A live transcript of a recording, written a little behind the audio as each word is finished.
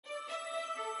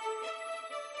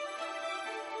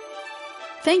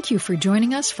Thank you for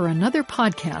joining us for another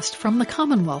podcast from the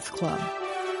Commonwealth Club.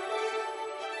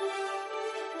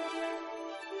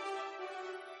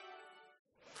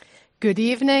 Good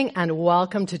evening and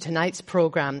welcome to tonight's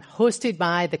program, hosted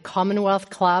by the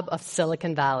Commonwealth Club of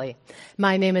Silicon Valley.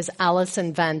 My name is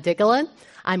Alison Van Diggelen.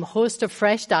 I'm host of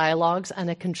Fresh Dialogues and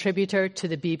a contributor to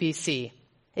the BBC.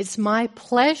 It's my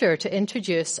pleasure to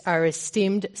introduce our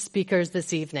esteemed speakers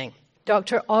this evening.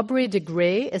 Dr. Aubrey de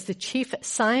Grey is the Chief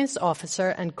Science Officer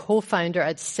and co-founder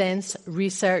at Sense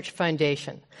Research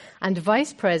Foundation and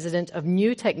Vice President of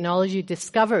New Technology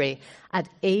Discovery at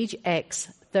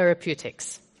AgeX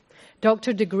Therapeutics.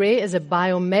 Dr. de Grey is a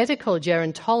biomedical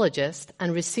gerontologist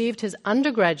and received his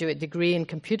undergraduate degree in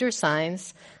computer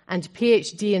science and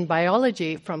PhD in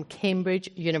biology from Cambridge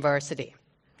University.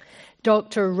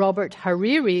 Dr. Robert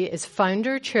Hariri is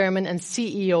founder, chairman, and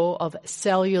CEO of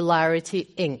Cellularity,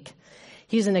 Inc.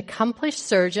 He's an accomplished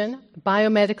surgeon,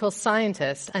 biomedical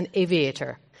scientist, and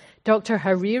aviator. Dr.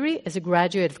 Hariri is a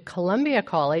graduate of Columbia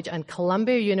College and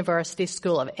Columbia University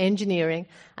School of Engineering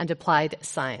and Applied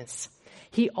Science.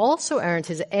 He also earned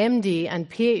his MD and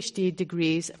PhD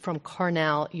degrees from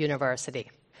Cornell University.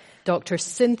 Dr.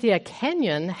 Cynthia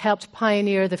Kenyon helped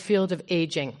pioneer the field of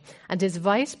aging and is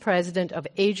Vice President of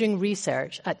Aging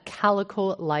Research at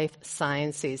Calico Life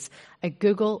Sciences, a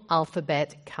Google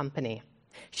Alphabet company.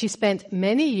 She spent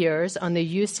many years on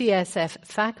the UCSF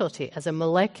faculty as a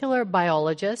molecular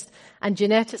biologist and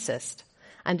geneticist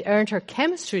and earned her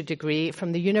chemistry degree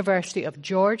from the University of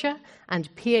Georgia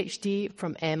and PhD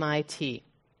from MIT.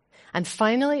 And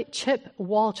finally, Chip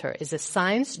Walter is a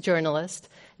science journalist,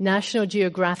 National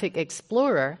Geographic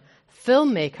explorer,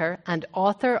 filmmaker, and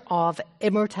author of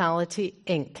Immortality,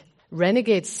 Inc.,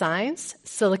 Renegade Science,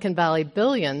 Silicon Valley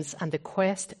Billions, and the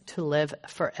Quest to Live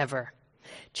Forever.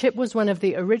 Chip was one of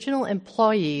the original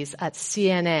employees at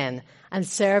CNN and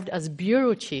served as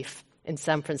bureau chief in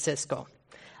San Francisco.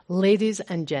 Ladies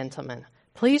and gentlemen,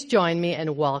 please join me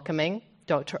in welcoming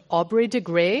Dr. Aubrey de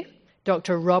Grey,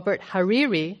 Dr. Robert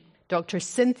Hariri, Dr.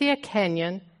 Cynthia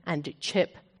Kenyon, and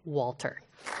Chip Walter.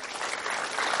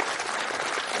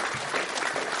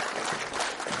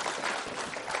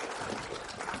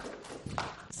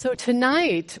 So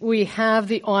tonight we have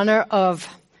the honor of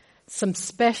some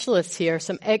specialists here,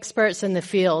 some experts in the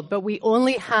field, but we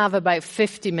only have about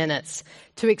 50 minutes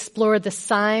to explore the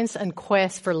science and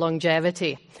quest for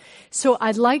longevity. So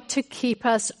I'd like to keep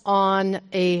us on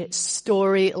a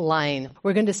storyline.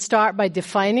 We're going to start by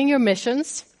defining your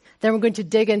missions. Then we're going to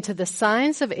dig into the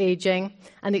science of aging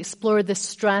and explore the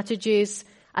strategies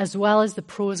as well as the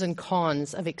pros and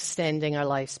cons of extending our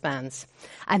lifespans.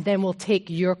 And then we'll take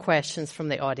your questions from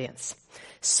the audience.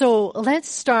 So let's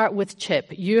start with Chip.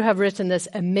 You have written this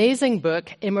amazing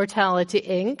book, Immortality,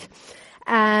 Inc.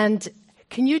 And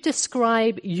can you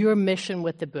describe your mission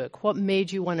with the book? What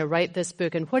made you want to write this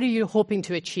book, and what are you hoping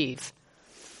to achieve?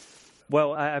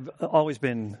 Well, I've always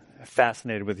been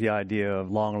fascinated with the idea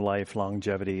of long life,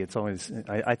 longevity. It's always,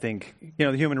 I think,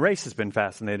 the human race has been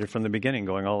fascinated from the beginning,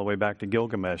 going all the way back to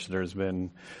Gilgamesh. There's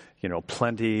been,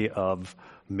 plenty of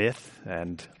myth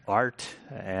and art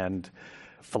and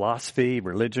philosophy,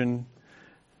 religion,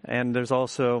 and there's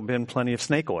also been plenty of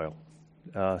snake oil.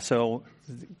 So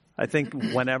I think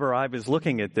whenever I was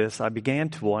looking at this, I began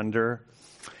to wonder,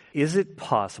 is it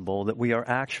possible that we are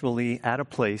actually at a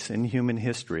place in human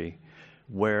history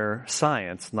where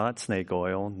science, not snake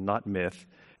oil, not myth,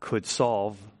 could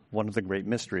solve one of the great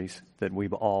mysteries that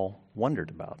we've all wondered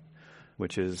about,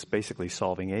 which is basically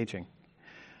solving aging.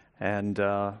 And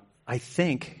I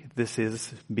think this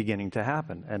is beginning to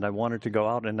happen. And I wanted to go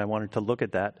out and I wanted to look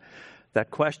at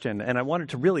that question. And I wanted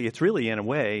to it's really in a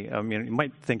way, you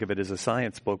might think of it as a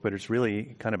science book, but it's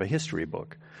really kind of a history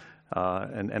book.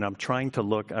 And I'm trying to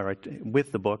look, all right,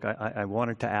 with the book, I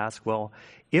wanted to ask, well,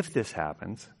 if this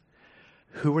happens,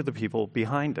 who are the people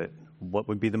behind it? What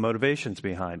would be the motivations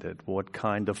behind it? What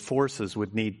kind of forces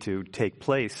would need to take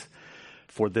place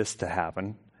for this to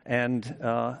happen?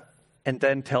 And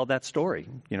then tell that story,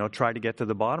 try to get to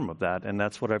the bottom of that. And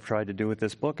that's what I've tried to do with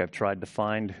this book. I've tried to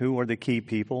find who are the key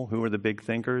people, who are the big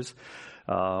thinkers,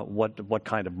 what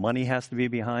kind of money has to be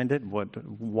behind it,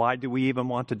 why do we even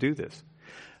want to do this?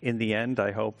 In the end,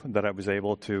 I hope that I was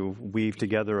able to weave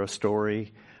together a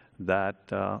story that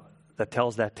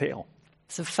tells that tale.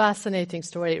 It's a fascinating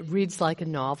story. It reads like a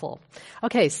novel.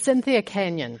 Okay, Cynthia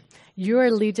Kenyon, you're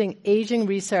leading aging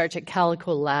research at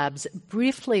Calico Labs.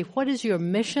 Briefly, what is your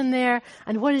mission there,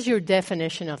 and what is your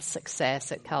definition of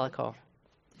success at Calico?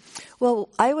 Well,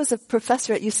 I was a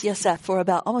professor at UCSF for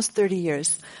about almost 30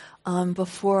 years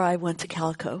before I went to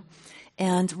Calico.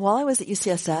 And while I was at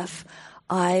UCSF,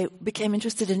 I became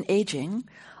interested in aging,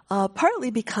 partly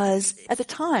because at the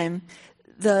time,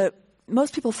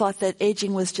 most people thought that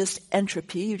aging was just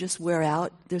entropy. You just wear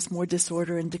out. There's more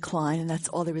disorder and decline, and that's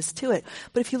all there is to it.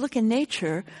 But if you look in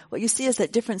nature, what you see is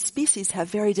that different species have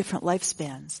very different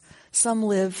lifespans. Some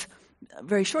live a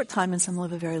very short time and some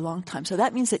live a very long time. So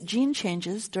that means that gene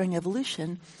changes during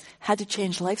evolution had to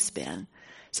change lifespan.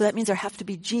 So that means there have to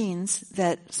be genes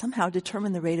that somehow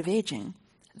determine the rate of aging.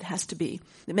 It has to be.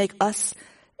 They make us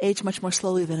age much more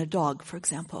slowly than a dog, for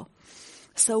example.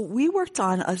 So we worked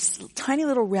on a tiny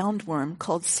little roundworm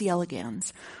called C.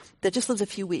 elegans that just lives a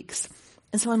few weeks.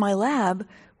 And so in my lab,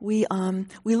 we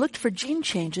looked for gene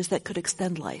changes that could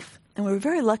extend life. And we were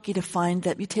very lucky to find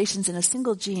that mutations in a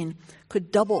single gene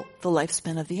could double the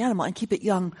lifespan of the animal and keep it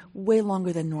young way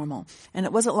longer than normal. And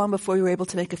it wasn't long before we were able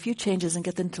to make a few changes and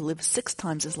get them to live 6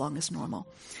 times as long as normal.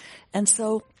 And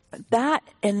so that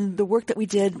and the work that we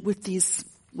did with these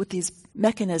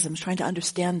mechanisms, trying to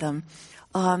understand them,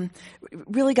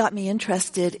 really got me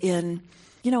interested in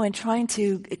trying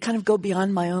to kind of go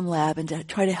beyond my own lab and to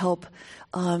try to help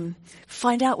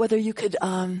find out whether you could,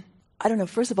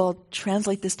 first of all,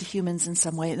 translate this to humans in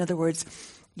some way. In other words,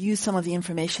 use some of the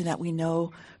information that we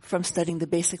know from studying the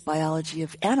basic biology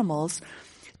of animals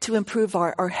to improve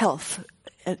our health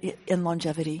and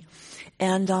longevity.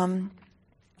 And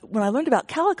when I learned about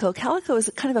Calico is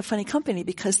kind of a funny company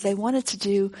because they wanted to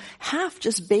do half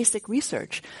just basic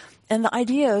research. And the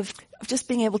idea of just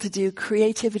being able to do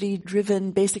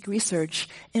creativity-driven basic research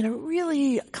in a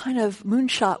really kind of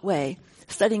moonshot way,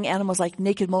 studying animals like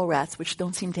naked mole rats, which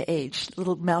don't seem to age,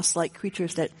 little mouse-like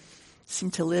creatures that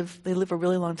seem to live a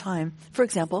really long time, for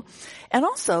example. And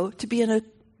also to be in a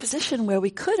position where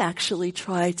we could actually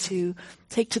try to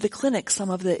take to the clinic some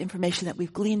of the information that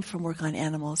we've gleaned from work on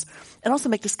animals, and also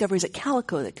make discoveries at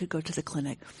Calico that could go to the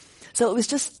clinic. So it was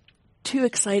just too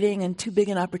exciting and too big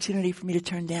an opportunity for me to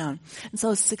turn down. And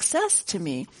so success to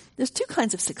me, there's 2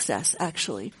 kinds of success,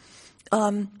 actually.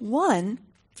 One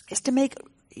is to make,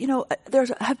 there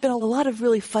have been a lot of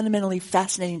really fundamentally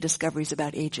fascinating discoveries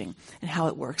about aging and how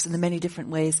it works and the many different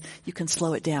ways you can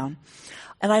slow it down.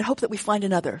 And I hope that we find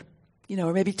another,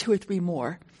 or maybe 2 or 3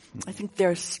 more. I think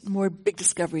there's more big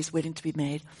discoveries waiting to be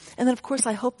made. And then, of course,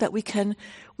 I hope that we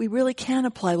really can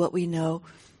apply what we know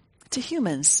to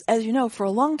humans. As you know, for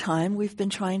a long time, we've been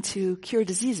trying to cure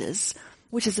diseases,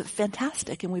 which is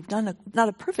fantastic, and we've done not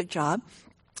a perfect job,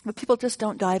 but people just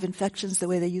don't die of infections the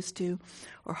way they used to,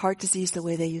 or heart disease the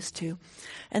way they used to.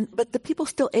 But the people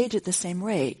still age at the same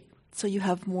rate. So you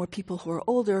have more people who are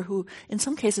older who, in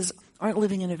some cases, aren't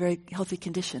living in a very healthy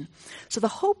condition. So the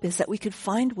hope is that we could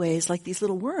find ways, like these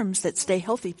little worms that stay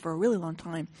healthy for a really long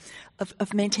time,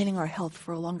 of maintaining our health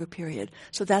for a longer period.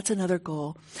 So that's another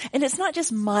goal. And it's not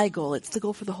just my goal, it's the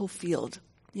goal for the whole field.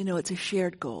 It's a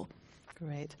shared goal.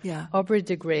 Great. Yeah. Aubrey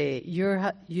de Grey,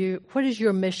 what is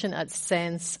your mission at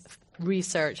Sense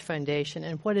Research Foundation,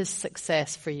 and what is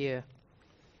success for you?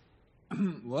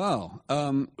 Wow.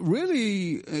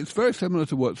 Really, it's very similar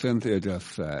to what Cynthia just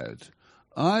said.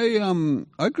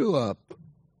 I grew up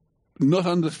not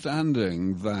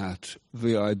understanding that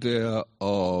the idea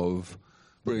of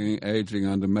bringing aging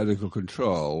under medical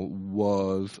control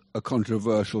was a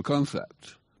controversial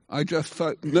concept. I just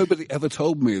thought nobody ever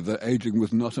told me that aging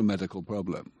was not a medical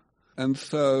problem. And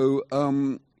so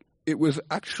it was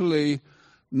actually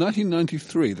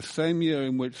 1993, the same year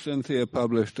in which Cynthia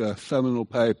published a seminal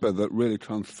paper that really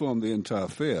transformed the entire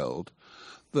field,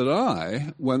 that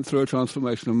I went through a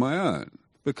transformation of my own.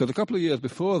 Because a couple of years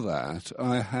before that,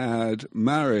 I had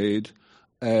married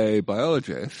a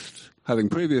biologist, having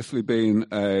previously been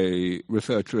a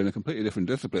researcher in a completely different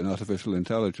discipline, artificial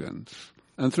intelligence.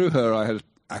 And through her, I had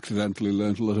accidentally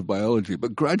learned a lot of biology.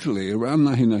 But gradually, around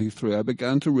 1993, I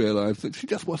began to realize that she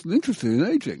just wasn't interested in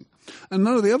aging. And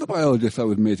none of the other biologists I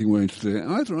was meeting were interested in it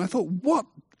either. And I thought, what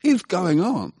is going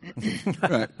on?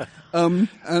 Right.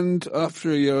 And after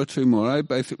a year or 2 more, I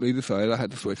basically decided I had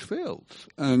to switch fields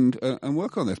and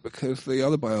work on this because the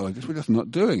other biologists were just not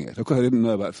doing it. Of course, I didn't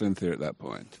know about Cynthia at that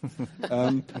point.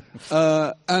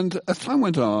 And as time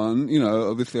went on,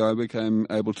 obviously I became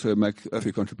able to make a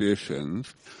few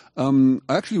contributions. I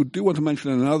actually do want to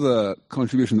mention another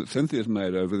contribution that Cynthia's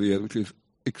made over the years, which is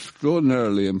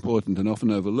extraordinarily important and often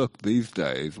overlooked these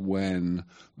days when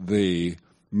the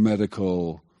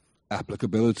medical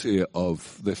applicability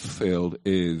of this field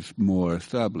is more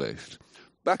established.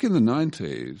 Back in the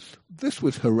 90s, this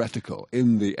was heretical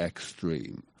in the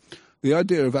extreme. The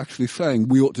idea of actually saying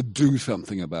we ought to do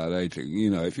something about aging,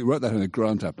 if you wrote that in a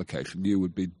grant application, you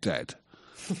would be dead.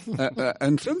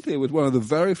 And Cynthia was one of the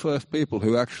very first people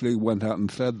who actually went out and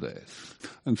said this.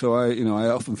 And so I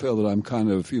often feel that I'm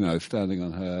kind of, standing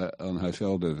on her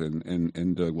shoulders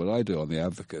in doing what I do on the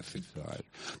advocacy side.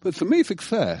 But for me,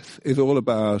 success is all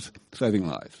about saving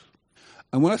lives.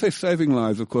 And when I say saving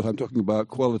lives, of course, I'm talking about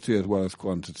quality as well as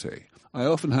quantity. I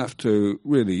often have to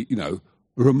really,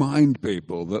 remind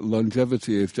people that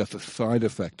longevity is just a side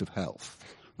effect of health.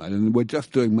 Right? And we're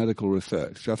just doing medical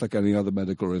research, just like any other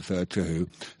medical researcher who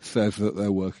says that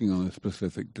they're working on a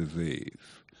specific disease.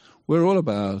 We're all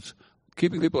about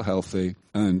keeping people healthy,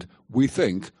 and we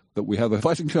think that we have a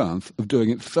fighting chance of doing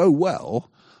it so well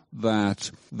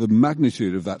that the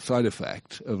magnitude of that side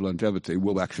effect of longevity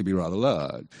will actually be rather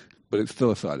large, but it's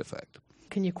still a side effect.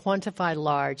 Can you quantify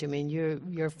large? I mean,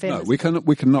 you're famous. No, we cannot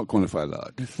quantify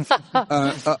large.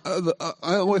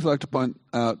 I always like to point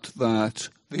out that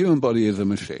the human body is a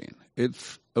machine.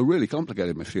 It's a really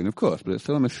complicated machine, of course, but it's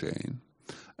still a machine.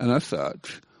 And as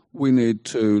such, we need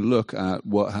to look at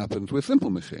what happens with simple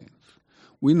machines.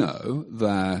 We know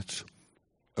that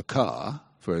a car,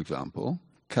 for example,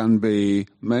 can be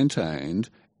maintained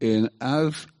in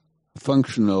as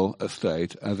functional a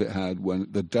state as it had when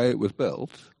the day it was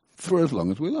built for as long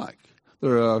as we like.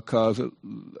 There are cars that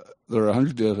are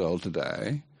 100 years old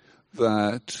today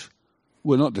that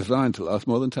were not designed to last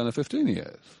more than 10 or 15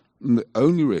 years. And the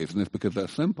only reason is because they're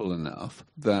simple enough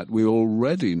that we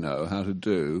already know how to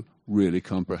do really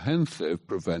comprehensive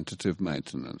preventative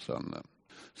maintenance on them.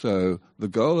 So the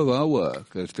goal of our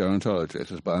work as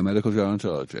gerontologists, as biomedical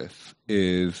gerontologists,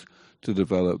 is to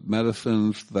develop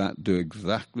medicines that do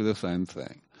exactly the same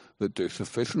thing, that do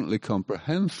sufficiently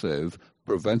comprehensive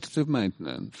preventative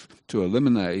maintenance to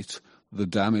eliminate the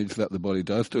damage that the body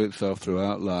does to itself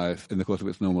throughout life in the course of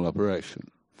its normal operation,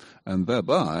 and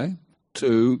thereby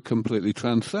to completely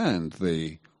transcend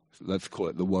the, let's call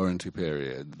it the warranty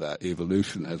period that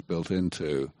evolution has built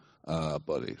into our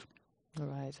bodies. All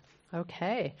right.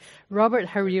 Okay. Robert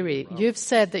Hariri, you've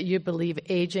said that you believe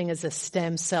aging is a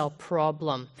stem cell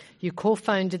problem. You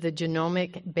co-founded the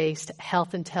genomic-based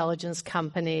health intelligence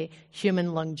company,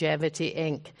 Human Longevity,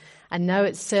 Inc., and now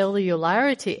it's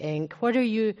Cellularity, Inc. What are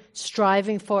you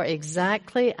striving for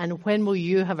exactly, and when will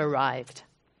you have arrived?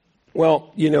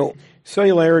 Well,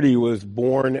 Cellularity was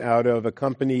born out of a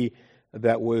company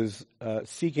that was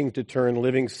seeking to turn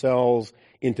living cells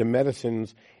into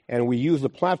medicines, and we used a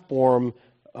platform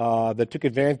that took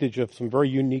advantage of some very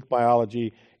unique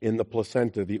biology in the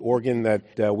placenta, the organ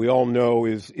that we all know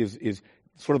is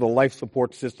sort of the life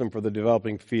support system for the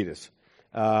developing fetus.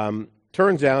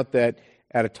 Turns out that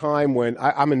at a time when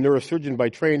I'm a neurosurgeon by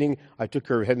training, I took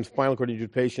care of head and spinal cord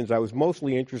injured patients. I was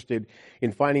mostly interested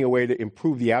in finding a way to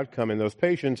improve the outcome in those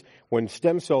patients. When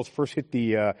stem cells first hit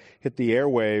the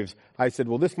airwaves, I said,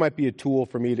 well, this might be a tool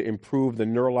for me to improve the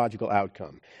neurological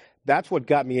outcome. That's what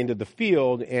got me into the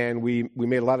field, and we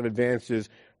made a lot of advances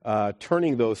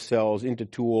turning those cells into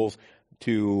tools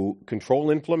to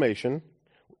control inflammation,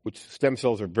 which stem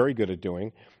cells are very good at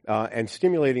doing, and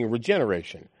stimulating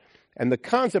regeneration. And the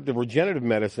concept of regenerative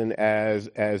medicine as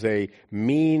a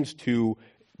means to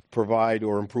provide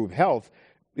or improve health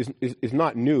is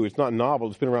not new. It's not novel.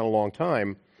 It's been around a long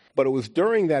time. But it was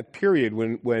during that period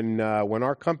when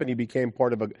our company became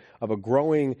part of a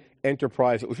growing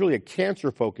enterprise. It was really a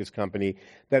cancer-focused company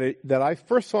that I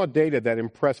first saw data that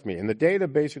impressed me. And the data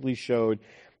basically showed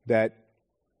that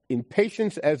in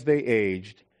patients as they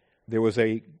aged, there was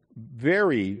a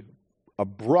very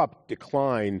abrupt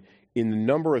decline in the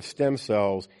number of stem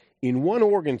cells in one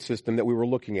organ system that we were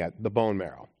looking at, the bone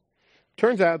marrow.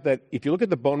 Turns out that if you look at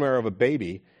the bone marrow of a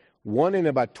baby, 1 in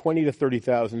about 20 to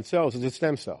 30,000 cells is a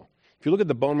stem cell. If you look at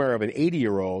the bone marrow of an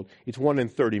 80-year-old, it's 1 in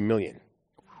 30 million.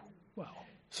 Wow.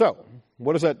 So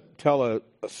what does that tell a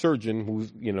surgeon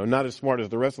who's not as smart as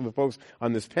the rest of the folks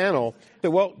on this panel? Say,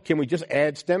 well, can we just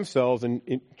add stem cells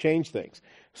and change things?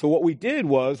 So what we did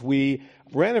was we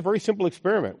ran a very simple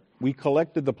experiment. We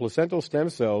collected the placental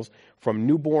stem cells from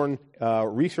newborn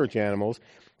research animals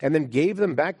and then gave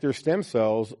them back their stem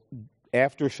cells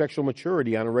after sexual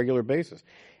maturity on a regular basis.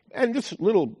 And this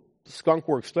little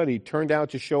skunkworks study turned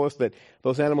out to show us that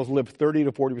those animals lived 30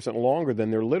 to 40% longer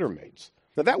than their litter mates.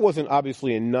 Now, that wasn't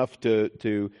obviously enough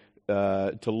to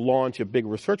launch a big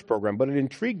research program, but it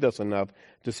intrigued us enough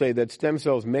to say that stem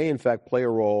cells may, in fact, play a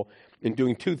role in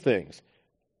doing two things: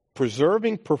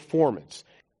 preserving performance,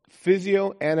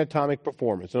 physioanatomic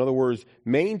performance. In other words,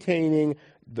 maintaining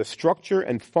the structure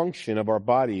and function of our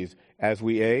bodies as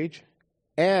we age,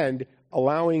 and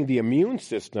allowing the immune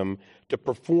system to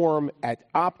perform at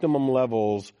optimum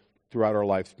levels throughout our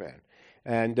lifespan.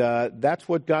 And that's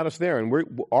what got us there.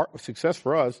 And our success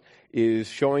for us is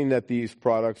showing that these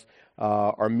products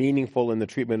are meaningful in the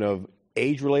treatment of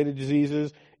age-related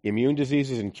diseases, immune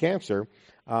diseases, and cancer.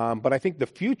 But I think the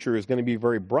future is going to be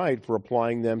very bright for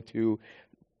applying them to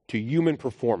human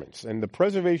performance. And the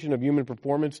preservation of human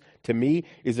performance, to me,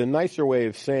 is a nicer way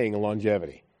of saying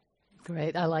longevity.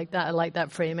 Great. I like that. I like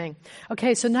that framing.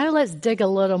 Okay, so now let's dig a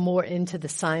little more into the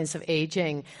science of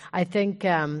aging. I think,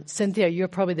 Cynthia, you're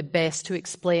probably the best to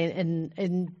explain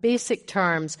in basic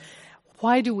terms,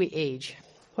 why do we age?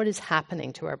 What is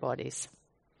happening to our bodies?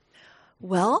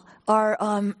 Well, our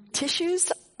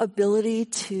tissues' ability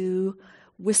to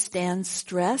withstand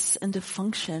stress and to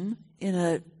function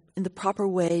in the proper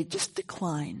way just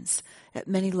declines at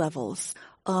many levels.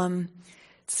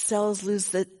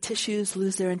 Tissues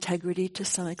lose their integrity to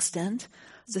some extent.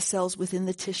 The cells within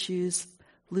the tissues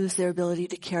lose their ability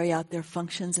to carry out their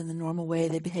functions in the normal way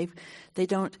they behave. They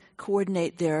don't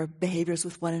coordinate their behaviors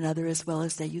with one another as well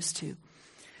as they used to.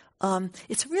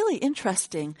 It's really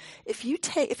interesting. If you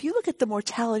look at the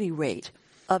mortality rate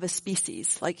of a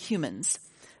species like humans,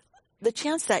 the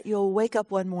chance that you'll wake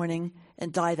up one morning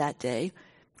and die that day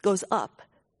goes up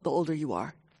the older you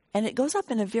are. And it goes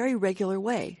up in a very regular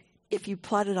way. If you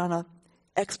plot it on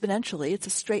exponentially, it's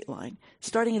a straight line.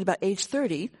 Starting at about age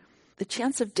 30, the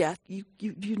chance of death, you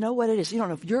know what it is. You don't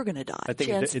know if you're going to die. I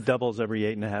think it doubles every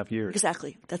 8.5 years.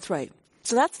 Exactly. That's right.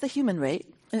 So that's the human rate.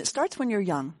 And it starts when you're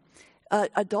young.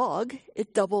 A dog,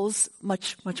 it doubles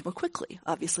much, much more quickly.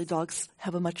 Obviously, dogs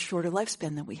have a much shorter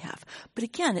lifespan than we have. But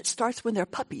again, it starts when they're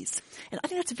puppies. And I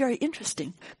think that's very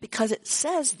interesting because it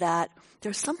says that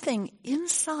there's something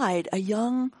inside a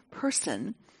young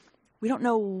person. We don't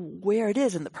know where it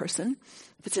is in the person,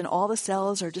 if it's in all the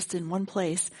cells or just in one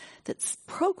place, that's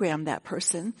programmed that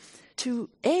person to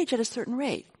age at a certain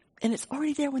rate. And it's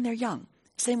already there when they're young.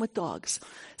 Same with dogs.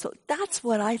 So that's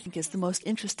what I think is the most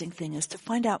interesting thing, is to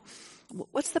find out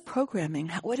what's the programming?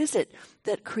 What is it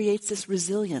that creates this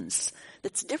resilience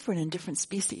that's different in different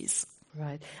species?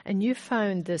 Right. And you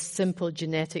found this simple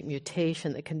genetic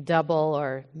mutation that can double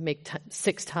or make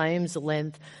 6 times the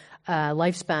length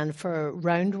lifespan for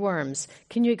roundworms.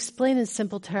 Can you explain in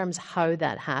simple terms how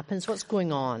that happens? What's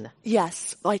going on?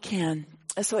 Yes, I can.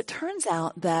 So it turns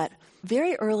out that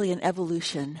very early in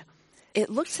evolution, it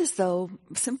looks as though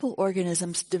simple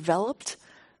organisms developed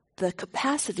the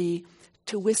capacity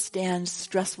to withstand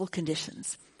stressful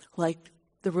conditions, like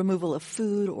the removal of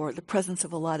food or the presence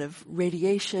of a lot of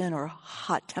radiation or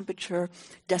hot temperature,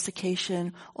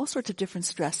 desiccation, all sorts of different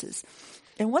stresses.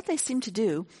 And what they seem to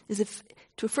do is,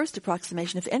 to a first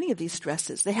approximation, if any of these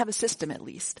stresses, they have a system at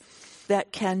least,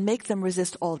 that can make them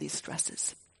resist all these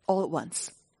stresses all at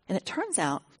once. And it turns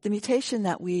out a mutation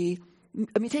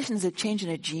is a change in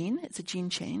a gene. It's a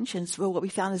gene change. And so what we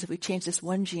found is if we change this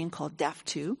one gene called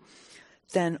DAF2,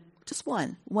 then just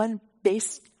one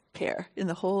base pair in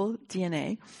the whole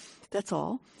DNA, that's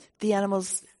all,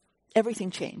 everything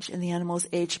changed, and the animals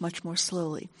aged much more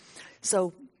slowly.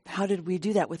 So how did we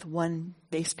do that with one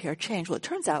base pair change? Well, it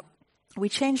turns out we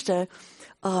changed a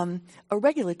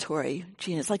regulatory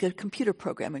gene. It's like a computer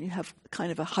program, and you have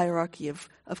kind of a hierarchy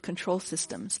of control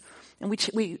systems. And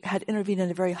we had intervened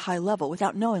at a very high level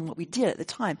without knowing what we did at the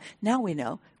time. Now we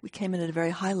know. We came in at a very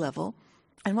high level.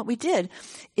 And what we did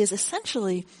is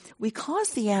essentially we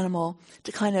caused the animal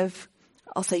to kind of,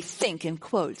 I'll say think in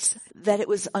quotes, that it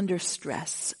was under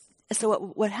stress. And so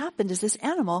what happened is this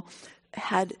animal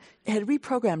had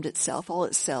reprogrammed itself, all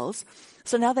its cells,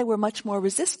 so now they were much more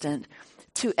resistant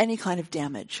to any kind of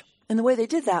damage. And the way they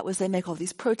did that was they make all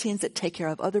these proteins that take care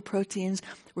of other proteins,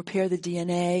 repair the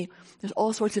DNA. There's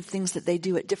all sorts of things that they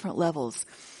do at different levels.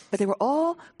 But they were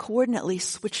all coordinately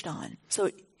switched on. So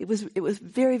it was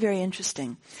very, very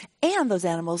interesting. And those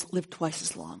animals lived twice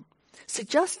as long,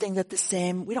 suggesting that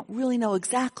we don't really know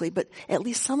exactly, but at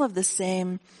least some of the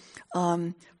same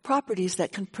properties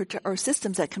that can protect, or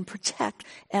systems that can protect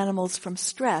animals from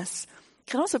stress,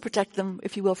 can also protect them,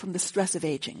 if you will, from the stress of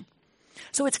aging.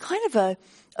 So it's kind of a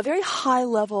very high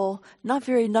level, not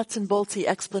very nuts and boltsy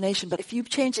explanation, but if you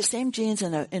change the same genes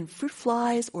in fruit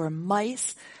flies or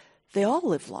mice, they all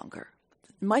live longer.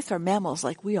 Mice are mammals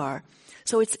like we are.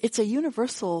 So it's a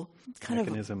universal kind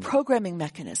of programming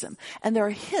mechanism. And there are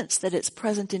hints that it's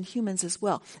present in humans as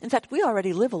well. In fact, we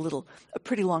already live a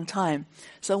pretty long time.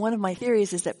 So one of my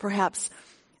theories is that perhaps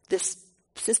this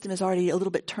system is already a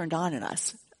little bit turned on in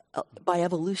us by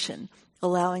evolution,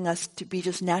 allowing us to be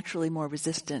just naturally more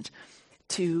resistant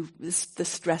to the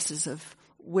stresses of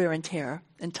wear and tear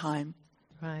and time.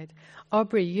 Right.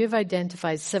 Aubrey, you've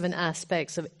identified 7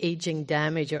 aspects of aging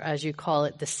damage, or as you call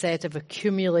it, the set of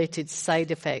accumulated side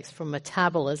effects from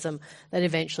metabolism that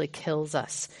eventually kills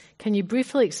us. Can you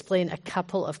briefly explain a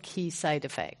couple of key side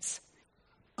effects?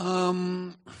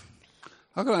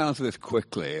 How can I answer this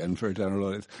quickly and for a general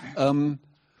audience?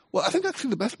 Well, I think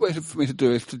actually the best way for me to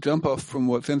do is to jump off from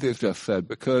what Cynthia's just said,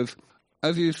 because,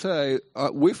 as you say, I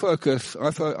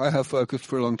have focused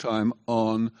for a long time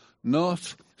on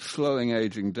not slowing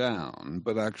aging down,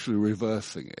 but actually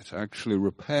reversing it, actually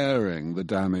repairing the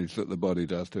damage that the body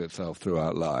does to itself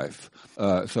throughout life,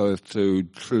 so as to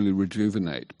truly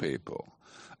rejuvenate people.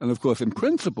 And of course, in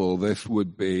principle, this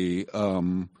would be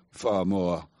far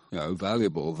more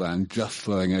valuable than just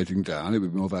slowing aging down. It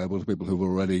would be more valuable to people who've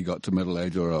already got to middle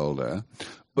age or older.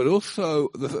 But also,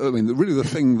 really the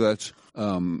thing that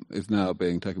is now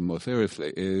being taken more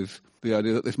seriously is the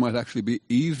idea that this might actually be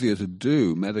easier to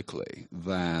do medically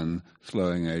than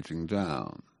slowing aging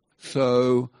down.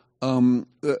 So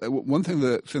one thing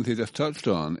that Cynthia just touched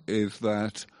on is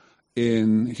that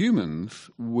in humans,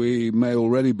 we may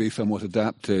already be somewhat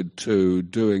adapted to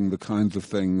doing the kinds of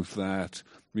things that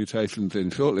mutations in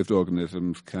short-lived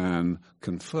organisms can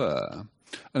confer.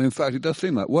 And in fact, it does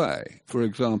seem that way. For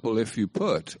example, if you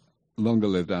put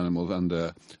longer-lived animals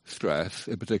under stress,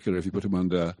 in particular if you put them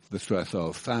under the stress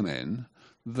of famine,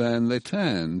 then they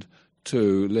tend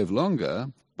to live longer,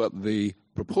 but the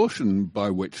proportion by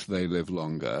which they live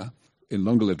longer in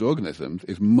longer-lived organisms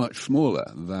is much smaller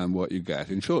than what you get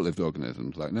in short-lived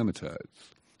organisms like nematodes.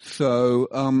 So,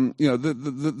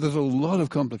 there's a lot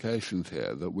of complications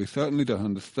here that we certainly don't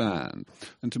understand.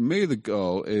 And to me, the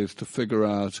goal is to figure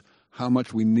out how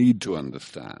much we need to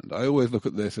understand. I always look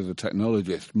at this as a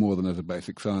technologist more than as a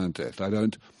basic scientist. I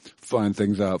don't find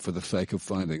things out for the sake of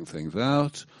finding things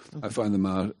out. I find them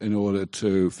out in order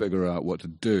to figure out what to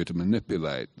do to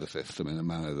manipulate the system in a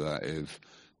manner that is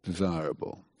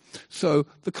desirable. So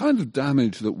the kinds of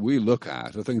damage that we look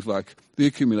at are things like the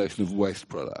accumulation of waste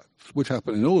products, which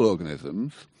happen in all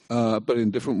organisms, but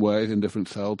in different ways, in different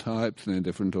cell types and in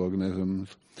different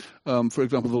organisms. For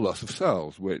example, the loss of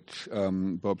cells, which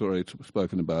Bob's already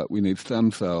spoken about. We need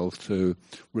stem cells to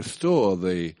restore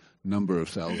the number of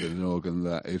cells in an organ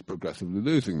that is progressively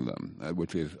losing them,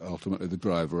 which is ultimately the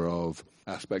driver of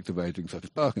aspects of aging such as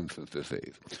Parkinson's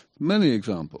disease. Many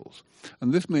examples.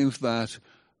 And this means that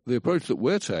the approach that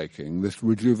we're taking, this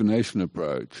rejuvenation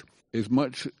approach, is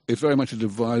very much a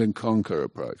divide and conquer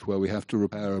approach, where we have to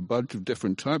repair a bunch of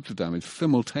different types of damage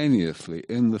simultaneously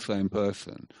in the same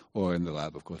person, or in the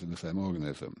lab, of course, in the same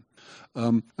organism.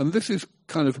 And this is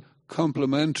kind of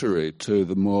complementary to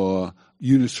the more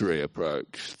unitary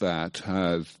approach that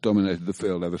has dominated the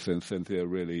field ever since Cynthia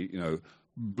really,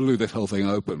 blew this whole thing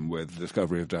open with the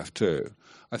discovery of DAF2.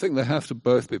 I think they have to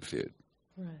both be pursued.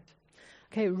 Right.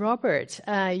 Okay, Robert,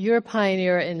 you're a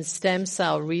pioneer in stem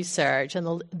cell research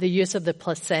and the use of the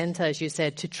placenta, as you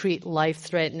said, to treat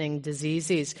life-threatening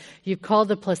diseases. You've called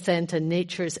the placenta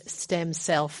nature's stem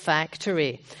cell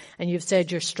factory, and you've said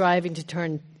you're striving to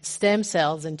turn stem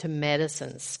cells into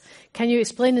medicines. Can you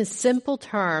explain in simple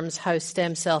terms how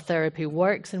stem cell therapy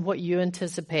works and what you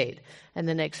anticipate in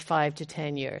the next 5 to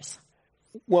 10 years?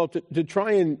 Well, to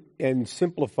try and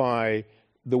simplify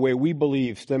the way we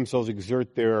believe stem cells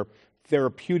exert their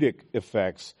therapeutic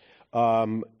effects,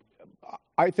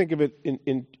 I think of it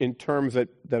in terms that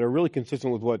are really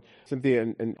consistent with what Cynthia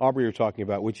and Aubrey are talking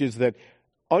about, which is that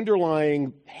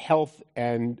underlying health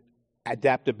and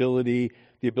adaptability,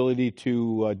 the ability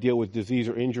to deal with disease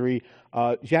or injury,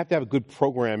 you have to have a good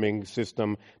programming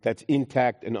system that's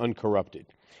intact and uncorrupted.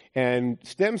 And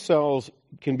stem cells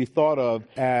can be thought of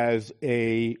as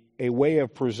a way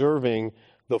of preserving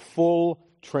the full,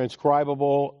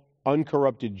 transcribable,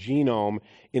 uncorrupted genome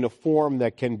in a form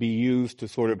that can be used to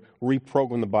sort of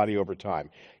reprogram the body over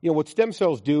time. What stem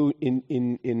cells do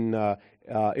in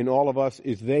all of us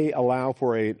is they allow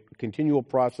for a continual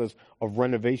process of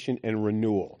renovation and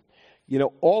renewal.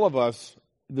 All of us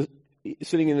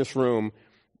sitting in this room,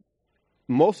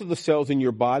 most of the cells in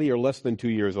your body are less than 2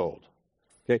 years old.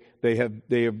 Okay? They have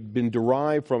been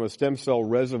derived from a stem cell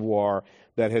reservoir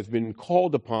that has been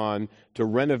called upon to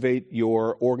renovate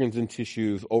your organs and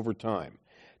tissues over time.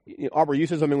 Aubrey, you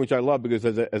said something which I love because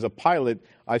as a pilot,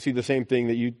 I see the same thing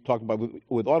that you talk about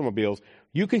with automobiles.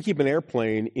 You can keep an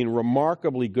airplane in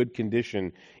remarkably good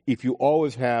condition if you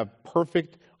always have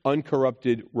perfect,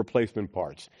 uncorrupted replacement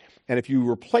parts. And if you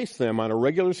replace them on a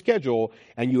regular schedule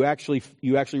and you actually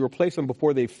replace them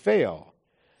before they fail,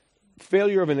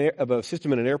 failure of a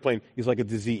system in an airplane is like a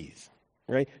disease.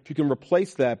 Right? If you can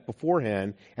replace that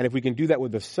beforehand, and if we can do that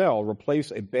with a cell,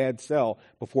 replace a bad cell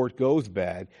before it goes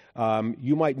bad,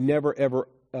 you might never, ever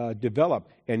develop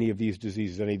any of these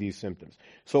diseases, any of these symptoms.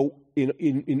 So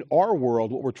in our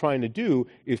world, what we're trying to do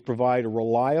is provide a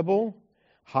reliable,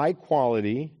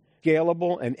 high-quality,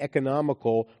 scalable, and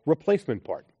economical replacement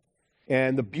part.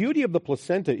 And the beauty of the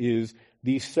placenta is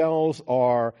These cells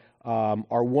are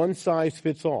one size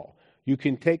fits all. You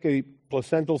can take a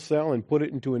placental cell and put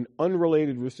it into an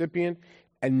unrelated recipient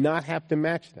and not have to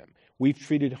match them. We've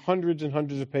treated hundreds and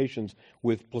hundreds of patients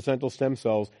with placental stem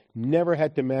cells, never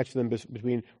had to match them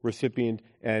between recipient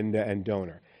and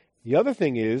donor. The other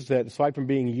thing is that aside from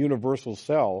being a universal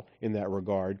cell in that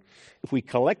regard, if we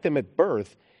collect them at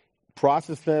birth,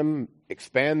 process them,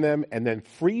 expand them, and then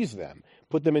freeze them,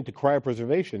 put them into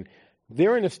cryopreservation,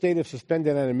 they're in a state of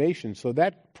suspended animation, so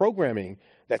that programming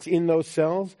that's in those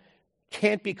cells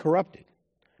can't be corrupted.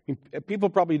 I mean, people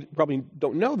probably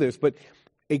don't know this, but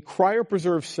a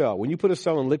cryopreserved cell, when you put a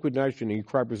cell in liquid nitrogen and you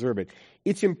cryopreserve it,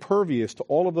 it's impervious to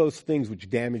all of those things which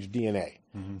damage DNA.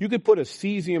 Mm-hmm. You could put a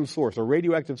cesium source, a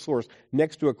radioactive source,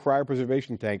 next to a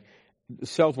cryopreservation tank, the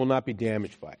cells will not be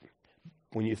damaged by it.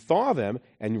 When you thaw them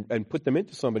and put them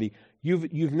into somebody,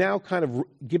 you've now kind of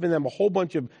given them a whole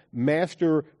bunch of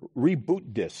master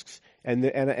reboot disks. And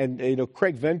you know,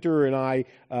 Craig Venter and I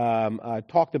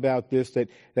talked about this, that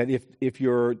if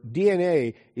your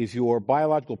DNA is your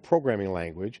biological programming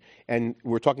language, and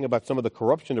we're talking about some of the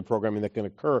corruption of programming that can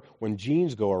occur when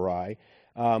genes go awry,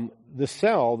 the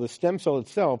stem cell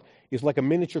itself, is like a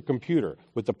miniature computer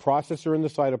with the processor in the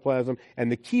cytoplasm and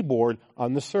the keyboard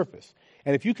on the surface.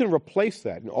 And if you can replace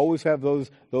that and always have those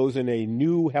in a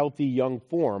new, healthy, young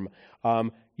form,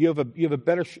 you have a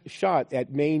better shot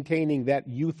at maintaining that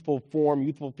youthful form,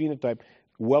 youthful phenotype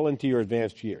well into your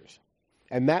advanced years.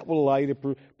 And that will allow you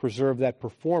to preserve that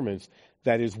performance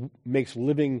that makes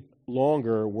living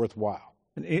longer worthwhile.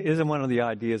 Isn't one of the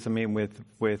ideas, I mean, with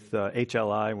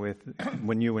HLI,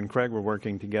 when you and Craig were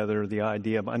working together, the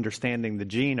idea of understanding the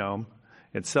genome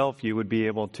itself, you would be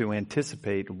able to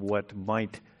anticipate what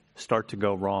might start to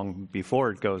go wrong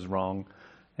before it goes wrong,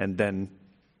 and then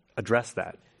address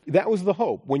that. That was the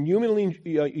hope. When human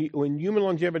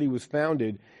longevity was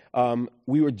founded,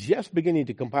 we were just beginning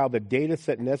to compile the data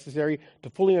set necessary to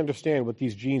fully understand what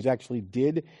these genes actually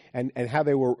did and how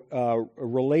they were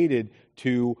related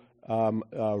to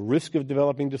risk of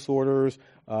developing disorders,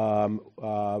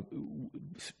 the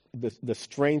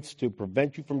strengths to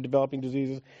prevent you from developing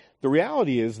diseases. The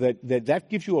reality is that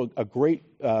gives you a great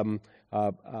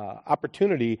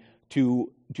opportunity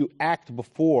to act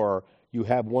before you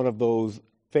have one of those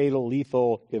fatal,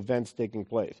 lethal events taking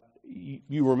place.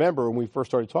 You remember when we first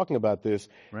started talking about this,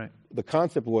 right. The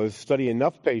concept was study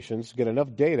enough patients, get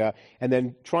enough data, and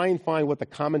then try and find what the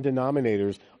common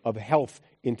denominators of health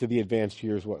into the advanced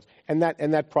years was. And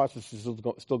that process is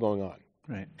still going on.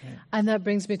 Right. And that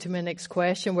brings me to my next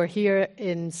question. We're here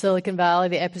in Silicon Valley,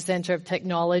 the epicenter of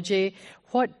technology.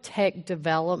 What tech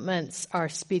developments are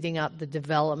speeding up the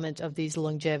development of these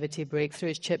longevity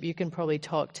breakthroughs? Chip, you can probably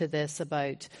talk to this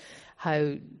about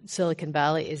how Silicon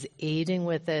Valley is aiding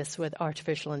with this, with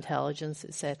artificial intelligence,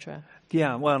 et cetera.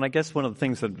 Yeah, well, and I guess one of the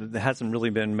things that hasn't really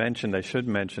been mentioned, I should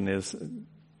mention, is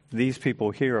these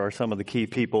people here are some of the key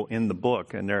people in the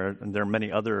book, and there are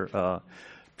many other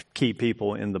key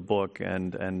people in the book,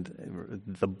 and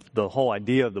the whole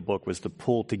idea of the book was to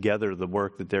pull together the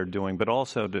work that they're doing, but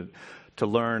also to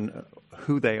learn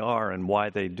who they are and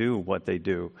why they do what they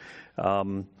do.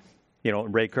 You know,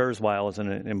 Ray Kurzweil is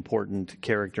an important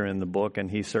character in the book, and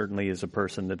he certainly is a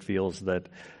person that feels that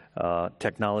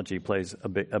technology plays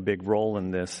a big role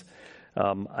in this.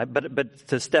 But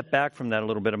to step back from that a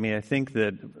little bit, I mean, I think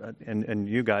that, and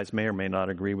you guys may or may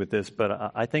not agree with this,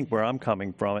 but I think where I'm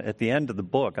coming from, at the end of the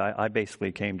book, I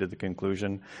basically came to the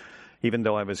conclusion, even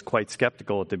though I was quite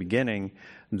skeptical at the beginning,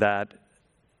 that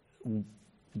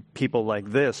people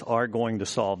like this are going to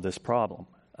solve this problem.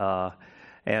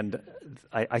 And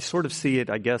I sort of see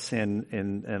it, I guess, in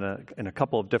a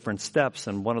couple of different steps.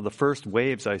 And one of the first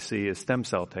waves I see is stem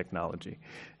cell technology.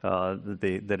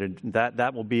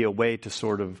 That will be a way to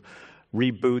sort of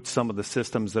reboot some of the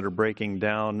systems that are breaking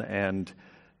down and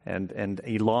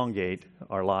elongate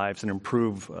our lives and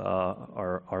improve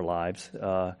our lives.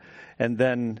 And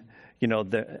then, you know,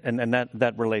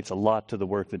 that relates a lot to the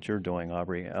work that you're doing,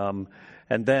 Aubrey.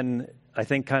 And then I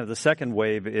think kind of the second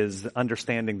wave is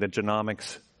understanding the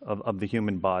genomics of the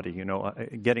human body, you know,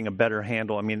 getting a better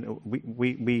handle. I mean,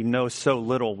 we know so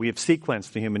little. We have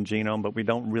sequenced the human genome, but we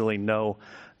don't really know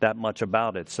that much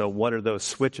about it. So what are those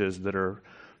switches that are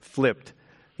flipped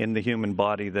in the human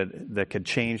body that could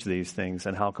change these things,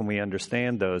 and how can we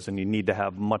understand those? And you need to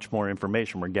have much more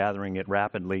information. We're gathering it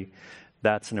rapidly.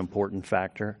 That's an important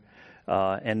factor.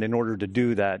 And in order to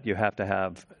do that, you have to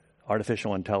have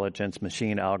artificial intelligence,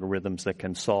 machine algorithms that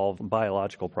can solve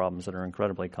biological problems that are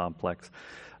incredibly complex.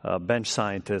 Bench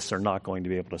scientists are not going to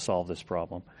be able to solve this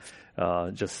problem.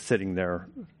 Just sitting there,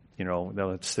 you know,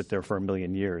 they'll sit there for 1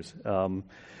 million years.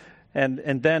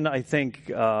 And then I think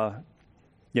the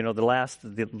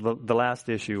last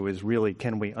issue is really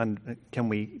can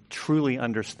we truly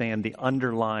understand the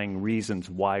underlying reasons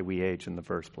why we age in the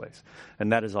first place,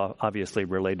 and that is obviously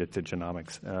related to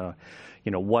genomics.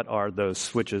 What are those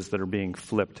switches that are being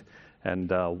flipped,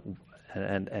 and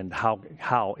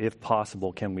how, if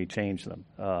possible, can we change them?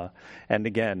 And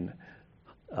again,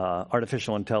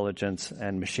 artificial intelligence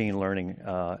and machine learning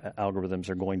algorithms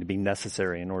are going to be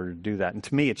necessary in order to do that. And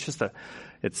to me,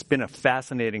 it's been a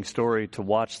fascinating story to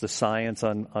watch the science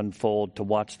unfold, to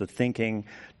watch the thinking,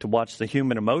 to watch the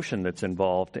human emotion that's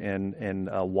involved in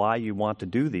why you want to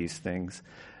do these things.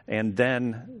 And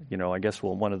then, I guess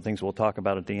one of the things we'll talk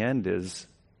about at the end is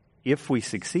if we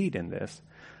succeed in this,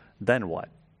 then what?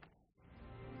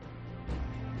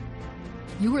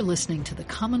 You are listening to the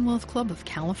Commonwealth Club of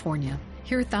California.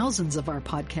 Hear thousands of our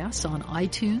podcasts on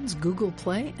iTunes, Google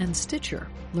Play, and Stitcher.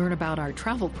 Learn about our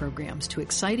travel programs to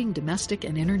exciting domestic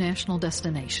and international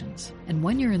destinations. And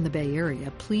when you're in the Bay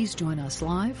Area, please join us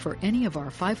live for any of our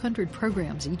 500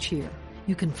 programs each year.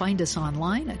 You can find us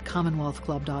online at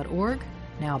commonwealthclub.org.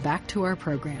 Now back to our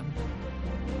program.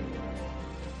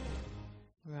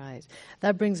 Right.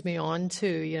 That brings me on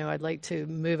to, I'd like to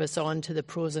move us on to the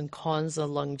pros and cons of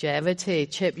longevity.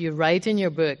 Chip, you write in your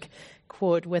book,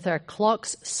 quote, with our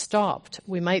clocks stopped,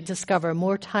 we might discover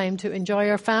more time to enjoy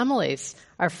our families,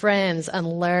 our friends,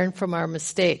 and learn from our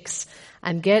mistakes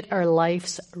and get our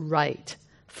lives right,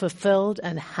 fulfilled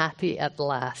and happy at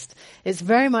last. It's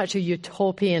very much a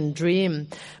utopian dream,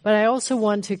 but I also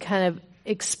want to kind of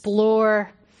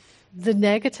explore the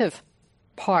negative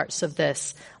parts of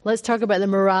this. Let's talk about the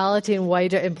morality and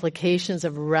wider implications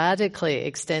of radically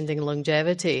extending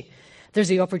longevity. There's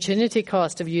the opportunity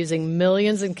cost of using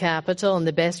millions in capital and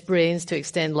the best brains to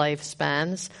extend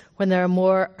lifespans when there are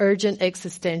more urgent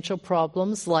existential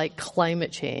problems like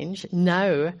climate change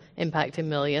now impacting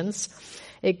millions.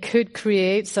 It could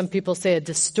create, some people say, a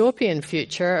dystopian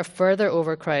future of further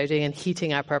overcrowding and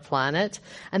heating up our planet.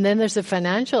 And then there's the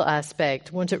financial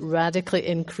aspect. Won't it radically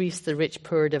increase the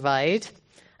rich-poor divide?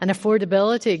 And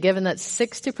affordability, given that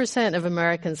 60% of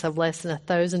Americans have less than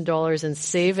 $1,000 in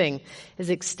saving, is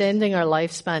extending our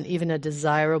lifespan even a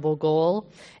desirable goal?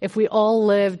 If we all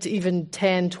lived even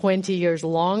 10, 20 years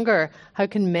longer, how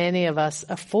can many of us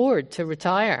afford to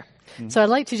retire? Mm-hmm. So I'd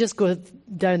like to just go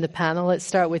down the panel. Let's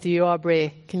start with you,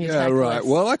 Aubrey. Can you tackle right. this?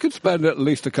 Well, I could spend at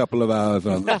least a couple of hours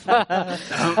on this.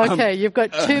 Okay, you've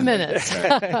got 2 minutes.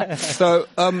 So,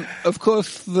 of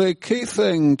course, the key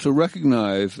thing to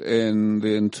recognize in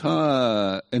the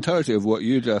entirety of what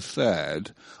you just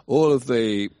said, all of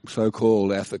the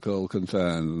so-called ethical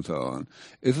concerns and so on,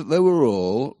 is that they were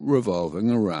all revolving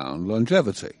around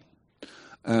longevity.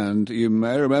 And you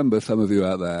may remember, some of you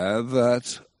out there,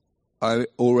 that I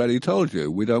already told you,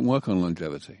 we don't work on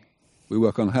longevity. We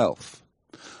work on health.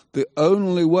 The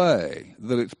only way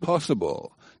that it's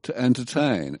possible to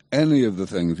entertain any of the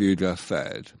things you just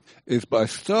said is by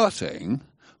starting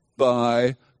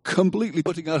by completely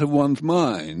putting out of one's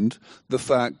mind the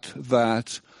fact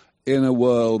that in a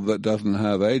world that doesn't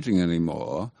have aging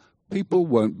anymore, people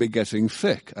won't be getting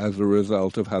sick as a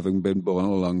result of having been born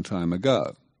a long time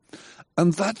ago.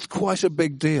 And that's quite a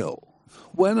big deal.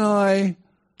 When I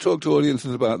talk to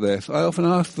audiences about this, I often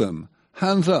ask them,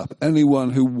 hands up, anyone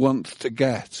who wants to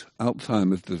get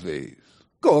Alzheimer's disease.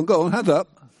 Go on, hands up.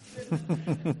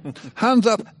 Hands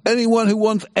up, anyone who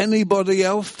wants anybody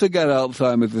else to get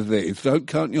Alzheimer's disease. Don't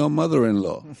count your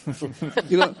mother-in-law.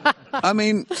 I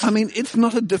mean, it's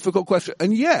not a difficult question.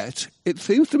 And yet, it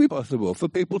seems to be possible for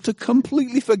people to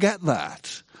completely forget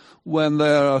that when they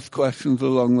are asked questions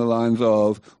along the lines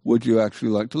of, would you actually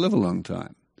like to live a long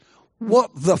time?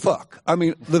 What the fuck? I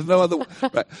mean, there's no other...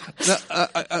 Right. Now,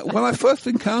 when I first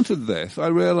encountered this, I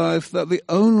realized that the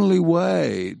only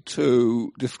way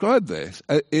to describe this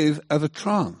is as a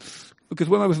trance. Because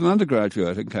when I was an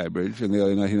undergraduate in Cambridge in the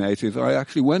early 1980s, I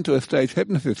actually went to a stage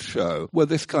hypnotist show where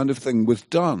this kind of thing was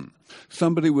done.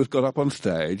 Somebody got up on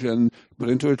stage and put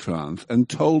into a trance and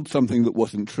told something that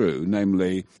wasn't true,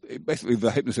 namely, basically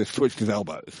the hypnotist switched his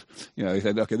elbows. He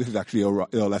said, okay, this is actually your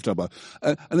left elbow.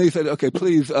 And then he said, okay,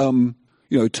 please,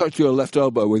 touch your left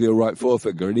elbow with your right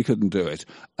forefinger, and he couldn't do it.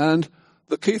 And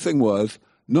the key thing was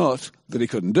not that he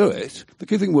couldn't do it. The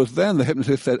key thing was then the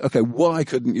hypnotist said, okay, why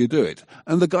couldn't you do it?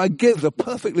 And the guy gives a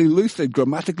perfectly lucid,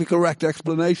 grammatically correct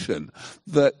explanation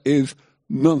that is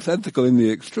nonsensical in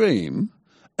the extreme,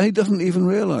 and he doesn't even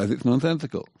realize it's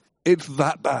nonsensical. It's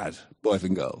that bad, boys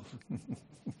and girls.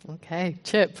 Okay,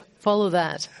 Chip, follow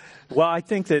that. Well, I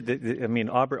think that,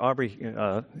 Aubrey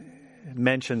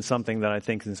mentioned something that I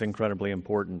think is incredibly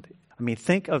important. I mean,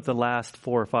 think of the last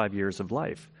 4 or 5 years of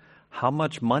life. how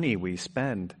much money we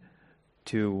spend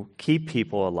to keep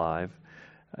people alive,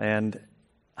 and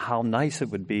how nice it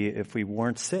would be if we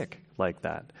weren't sick like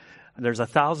that. There's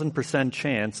 1,000%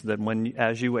 chance that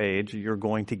as you age, you're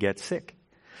going to get sick.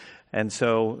 And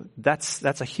so that's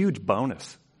a huge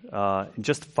bonus.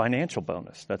 Just financial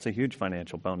bonus. That's a huge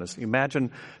financial bonus.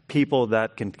 Imagine people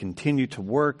that can continue to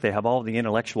work. They have all the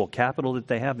intellectual capital that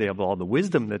they have all the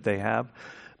wisdom that they have.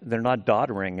 They're not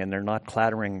doddering and they're not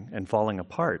clattering and falling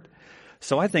apart.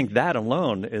 So I think that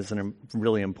alone is a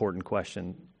really important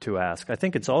question to ask. I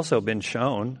think it's also been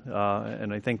shown,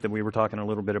 and I think that we were talking a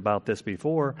little bit about this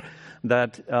before,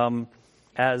 that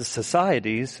as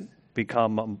societies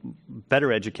become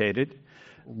better educated,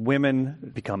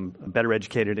 women become better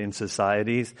educated in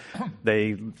societies.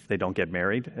 They don't get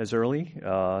married as early.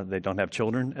 They don't have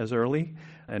children as early.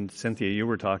 And Cynthia, you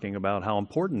were talking about how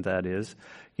important that is.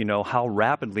 You know, how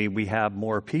rapidly we have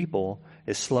more people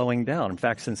is slowing down. In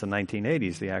fact, since the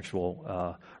 1980s, the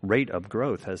actual rate of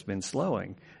growth has been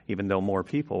slowing, even though more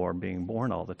people are being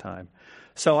born all the time.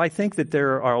 So I think that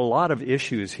there are a lot of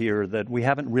issues here that we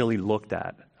haven't really looked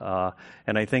at.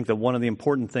 And I think that one of the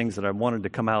important things that I wanted to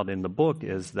come out in the book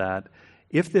is that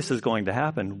if this is going to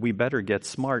happen, we better get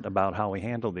smart about how we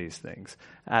handle these things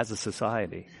as a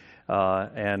society.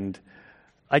 And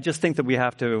I just think that we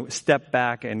have to step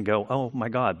back and go, oh, my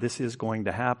God, this is going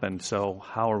to happen, so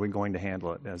how are we going to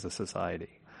handle it as a society?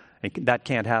 That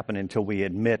can't happen until we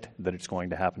admit that it's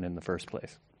going to happen in the first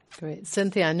place. Great.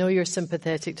 Cynthia, I know you're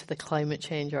sympathetic to the climate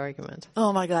change argument.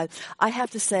 Oh, my God. I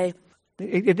have to say,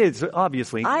 it is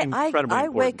obviously incredibly important. I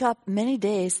wake up many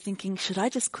days thinking, should I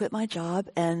just quit my job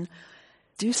and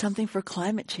do something for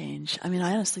climate change? I mean,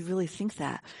 I honestly really think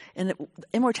that. And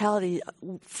immortality,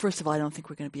 first of all, I don't think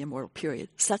we're going to be immortal, period.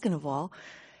 Second of all,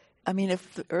 I mean,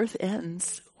 if the earth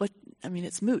ends,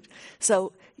 it's moot.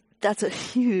 So that's a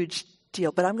huge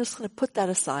deal. But I'm just going to put that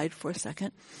aside for a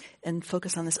second and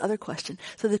focus on this other question.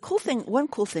 So one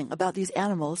cool thing about these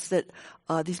animals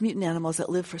these mutant animals that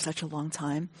live for such a long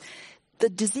time, the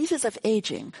diseases of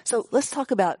aging. So let's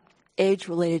talk about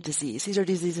age-related disease. These are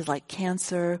diseases like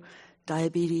cancer,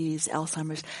 diabetes,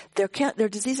 Alzheimer's. They're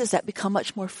diseases that become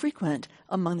much more frequent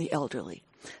among the elderly.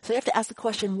 So you have to ask the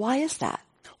question, why is that?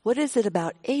 What is it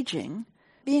about aging,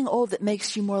 being old, that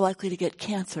makes you more likely to get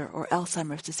cancer or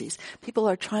Alzheimer's disease? People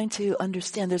are trying to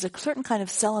understand. There's a certain kind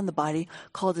of cell in the body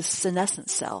called a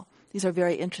senescent cell. These are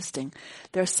very interesting.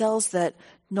 They're cells that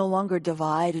no longer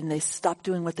divide and they stop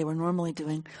doing what they were normally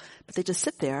doing, but they just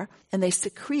sit there and they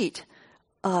secrete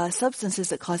substances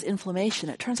that cause inflammation.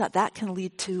 It turns out that can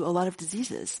lead to a lot of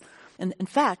diseases. And in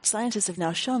fact, scientists have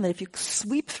now shown that if you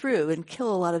sweep through and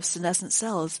kill a lot of senescent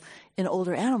cells in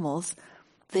older animals,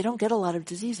 they don't get a lot of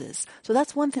diseases. So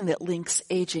that's one thing that links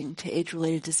aging to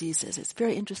age-related diseases. It's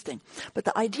very interesting. But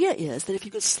the idea is that if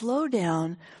you could slow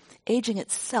down aging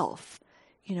itself,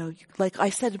 like I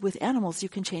said with animals, you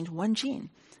can change one gene.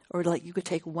 Or like you could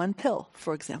take one pill,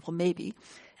 for example, maybe.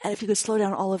 And if you could slow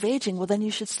down all of aging, well, then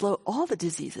you should slow all the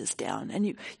diseases down. And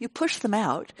you push them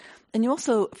out. And you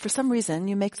also, for some reason,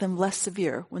 you make them less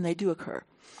severe when they do occur.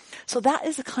 So that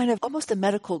is a kind of almost a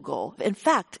medical goal. In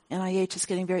fact, NIH is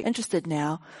getting very interested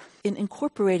now in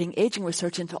incorporating aging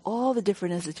research into all the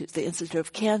different institutes, the Institute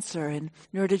of Cancer and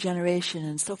Neurodegeneration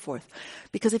and so forth.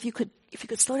 Because if you could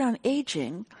slow down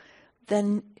aging,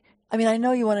 then, I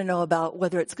know you want to know about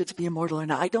whether it's good to be immortal or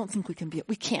not. I don't think we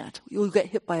can't. You'll get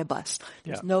hit by a bus.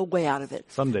 There's no way out of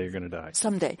it. Someday you're going to die.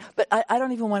 Someday. But I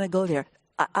don't even want to go there.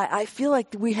 I feel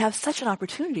like we have such an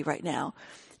opportunity right now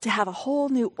to have a whole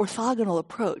new orthogonal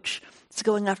approach to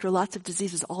going after lots of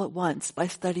diseases all at once by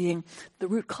studying the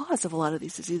root cause of a lot of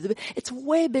these diseases. It's a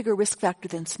way bigger risk factor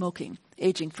than smoking,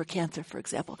 aging for cancer, for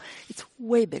example. It's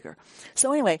way bigger.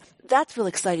 So anyway, that's really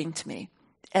exciting to me.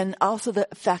 And also the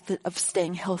fact of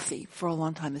staying healthy for a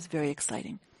long time is very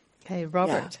exciting. Okay,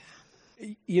 Robert.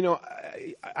 Yeah.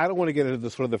 I don't want to get into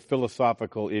the sort of the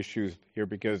philosophical issues here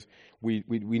because we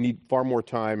need far more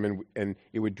time and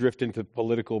it would drift into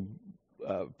political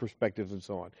perspectives and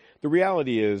so on. The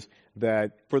reality is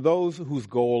that for those whose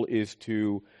goal is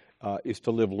to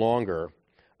live longer,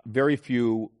 very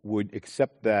few would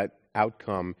accept that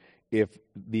outcome if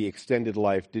the extended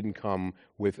life didn't come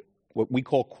with what we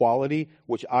call quality,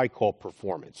 which I call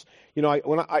performance.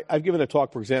 I've given a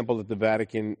talk, for example, at the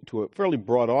Vatican to a fairly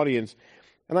broad audience,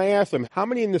 and I asked them, how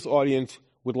many in this audience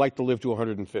would like to live to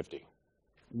 150?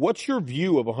 What's your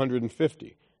view of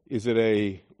 150? Is it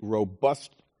a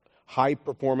robust,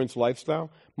 high-performance lifestyle?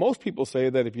 Most people say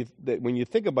that when you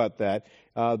think about that,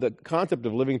 the concept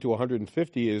of living to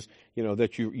 150 is,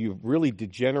 that you've really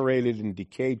degenerated and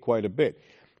decayed quite a bit.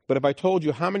 But if I told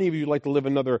you how many of you would like to live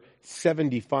another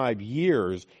 75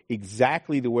 years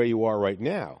exactly the way you are right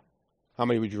now, how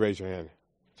many would you raise your hand?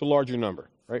 It's a larger number,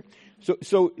 right?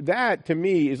 So that, to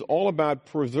me, is all about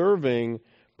preserving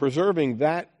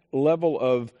that level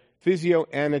of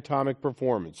physioanatomic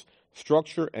performance,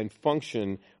 structure and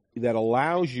function that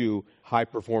allows you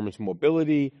high-performance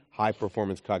mobility,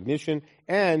 high-performance cognition,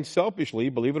 and selfishly,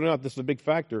 believe it or not, this is a big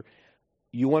factor,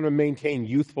 you want to maintain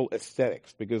youthful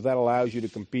aesthetics because that allows you to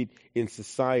compete in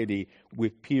society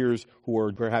with peers who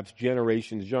are perhaps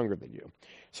generations younger than you.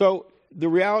 So the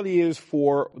reality is,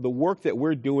 for the work that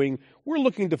we're doing, we're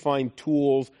looking to find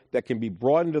tools that can be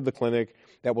brought into the clinic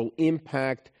that will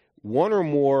impact one or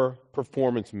more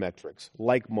performance metrics,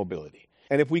 like mobility.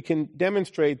 And if we can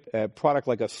demonstrate a product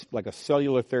like a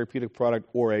cellular therapeutic product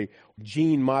or a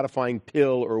gene-modifying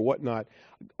pill or whatnot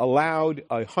allowed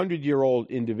a 100-year-old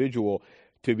individual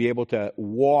to be able to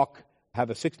walk,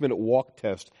 have a 6-minute walk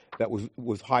test that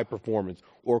was high performance,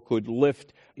 or could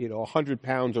lift 100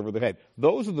 pounds over the head.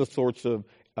 Those are the sorts of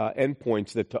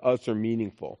endpoints that to us are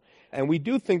meaningful. And we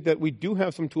do think that we do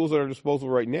have some tools at our disposal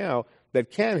right now that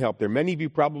can help there. Many of you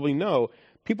probably know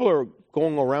people are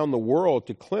going around the world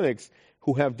to clinics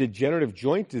who have degenerative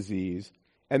joint disease,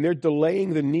 and they're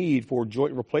delaying the need for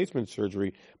joint replacement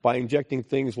surgery by injecting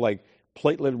things like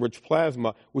platelet-rich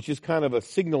plasma, which is kind of a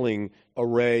signaling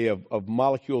array of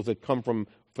molecules that come from,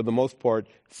 for the most part,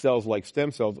 cells like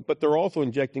stem cells. But they're also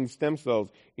injecting stem cells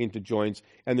into joints,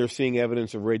 and they're seeing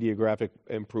evidence of radiographic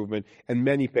improvement, and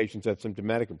many patients have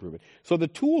symptomatic improvement. So the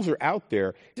tools are out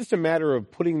there. It's just a matter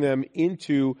of putting them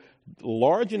into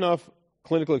large enough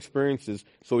clinical experiences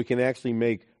so we can actually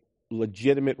make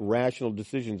legitimate, rational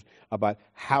decisions about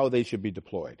how they should be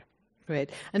deployed. Great.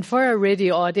 And for our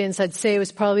radio audience, I'd say it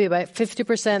was probably about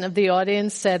 50% of the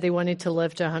audience said they wanted to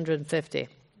live to 150.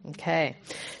 Okay.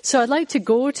 So I'd like to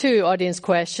go to audience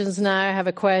questions now. I have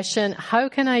a question. How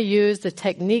can I use the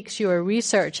techniques you are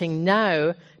researching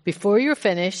now before you're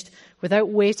finished without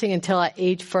waiting until I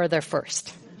age further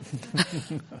first?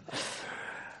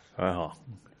 Well,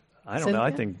 I don't know.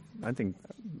 I think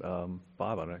Bob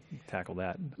ought to tackle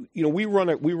that. We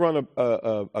run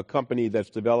a company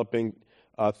that's developing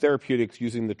therapeutics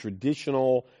using the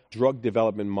traditional drug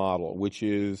development model, which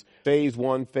is phase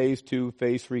 1, phase 2,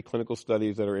 phase 3 clinical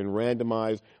studies that are in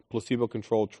randomized,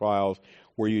 placebo-controlled trials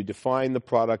where you define the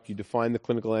product, you define the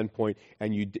clinical endpoint,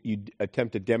 and you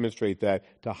attempt to demonstrate that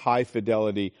to high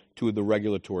fidelity to the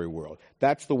regulatory world.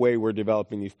 That's the way we're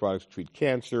developing these products to treat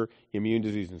cancer, immune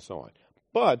disease, and so on.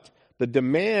 But the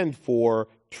demand for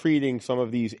treating some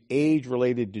of these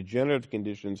age-related degenerative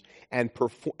conditions and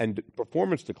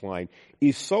performance decline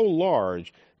is so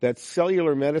large that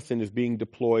cellular medicine is being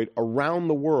deployed around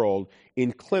the world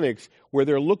in clinics where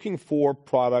they're looking for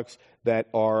products that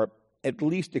are at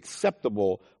least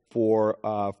acceptable for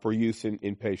use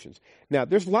in patients. Now,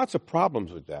 there's lots of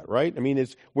problems with that, right? I mean,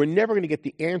 we're never going to get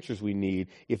the answers we need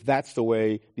if that's the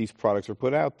way these products are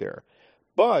put out there.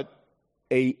 But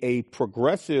a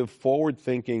progressive,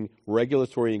 forward-thinking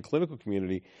regulatory and clinical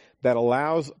community that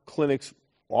allows clinics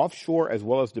offshore as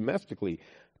well as domestically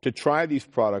to try these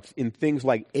products in things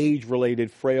like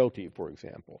age-related frailty, for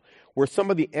example, where some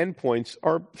of the endpoints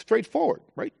are straightforward,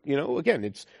 right? Again,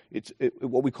 it's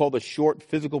what we call the short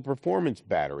physical performance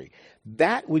battery.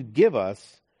 That would give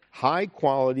us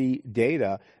high-quality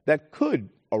data that could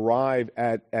arrive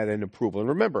at an approval. And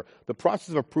remember, the process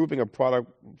of approving a product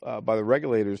by the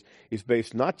regulators is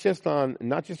based not just on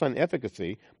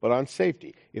efficacy, but on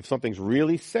safety. If something's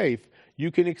really safe,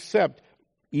 you can accept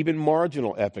even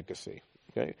marginal efficacy.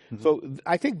 Okay, mm-hmm. So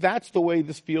I think that's the way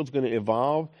this field's going to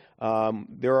evolve.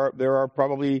 There are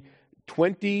probably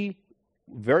 20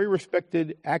 very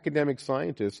respected academic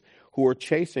scientists who are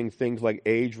chasing things like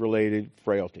age-related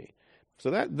frailty. So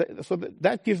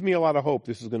that gives me a lot of hope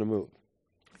this is going to move.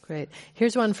 Great.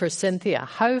 Here's one for Cynthia.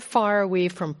 How far are we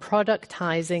from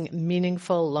productizing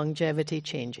meaningful longevity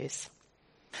changes?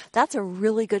 That's a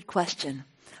really good question.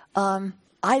 I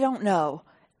don't know.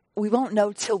 We won't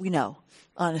know till we know,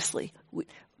 honestly.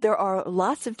 There are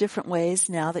lots of different ways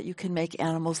now that you can make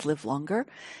animals live longer.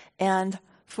 And,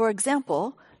 for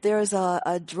example, there's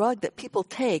a drug that people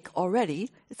take already.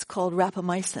 It's called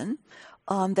rapamycin.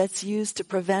 That's used to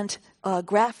prevent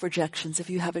graft rejections if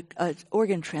you have an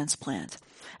organ transplant.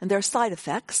 And there are side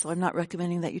effects, so I'm not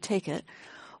recommending that you take it.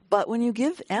 But when you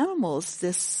give animals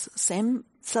this same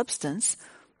substance,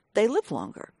 they live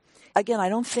longer. Again, I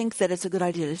don't think that it's a good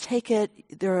idea to take it.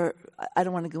 I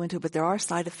don't want to go into it, but there are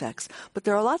side effects. But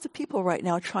there are lots of people right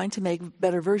now trying to make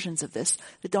better versions of this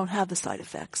that don't have the side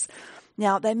effects.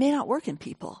 Now, they may not work in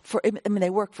people. They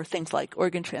work for things like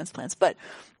organ transplants, but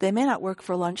they may not work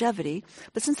for longevity.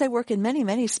 But since they work in many,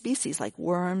 many species like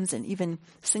worms and even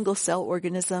single-cell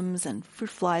organisms and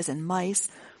fruit flies and mice,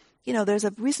 there's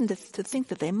a reason to think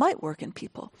that they might work in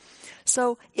people.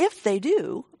 So if they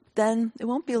do, then it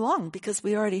won't be long because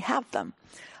we already have them.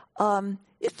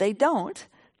 If they don't,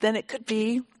 then it could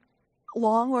be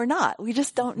long or not. We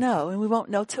just don't know, and we won't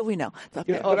know till we know.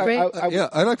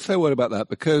 I'd like to say a word about that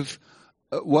because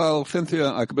while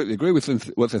I completely agree with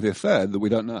what Cynthia said, that we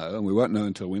don't know, and we won't know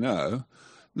until we know,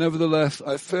 nevertheless,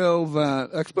 I feel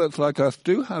that experts like us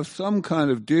do have some kind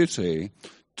of duty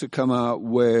to come out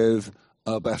with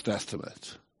our best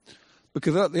estimate.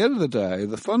 Because at the end of the day,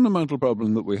 the fundamental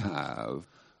problem that we have,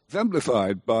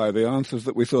 exemplified by the answers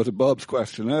that we saw to Bob's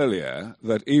question earlier,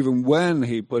 that even when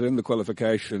he put in the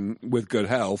qualification with good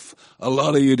health, a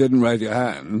lot of you didn't raise your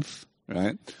hands,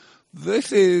 right?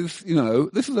 This is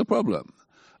a problem.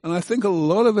 And I think a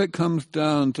lot of it comes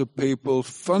down to people's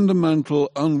fundamental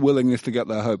unwillingness to get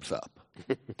their hopes up.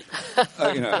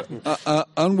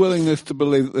 Unwillingness to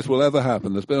believe that this will ever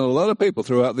happen. There's been a lot of people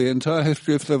throughout the entire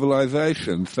history of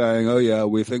civilization saying, oh yeah,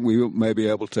 we think we may be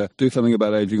able to do something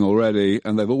about aging already,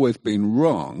 and they've always been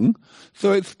wrong.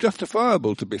 So it's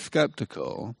justifiable to be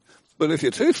skeptical. But if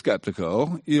you're too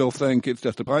skeptical, you'll think it's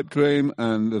just a pipe dream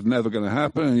and it's never going to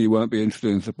happen, and you won't be interested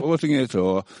in supporting it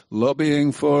or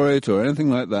lobbying for it or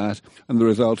anything like that. And the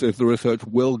result is the research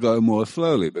will go more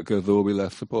slowly because there will be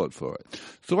less support for it.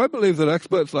 So I believe that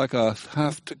experts like us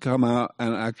have to come out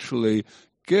and actually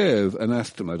give an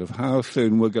estimate of how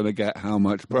soon we're going to get how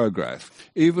much progress,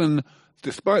 even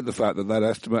despite the fact that that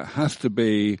estimate has to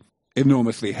be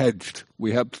enormously hedged.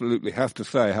 We absolutely have to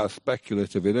say how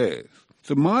speculative it is.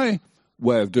 So my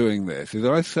way of doing this is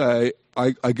I say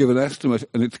I give an estimate,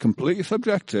 and it's completely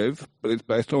subjective, but it's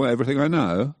based on everything I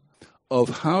know, of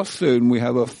how soon we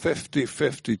have a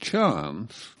 50-50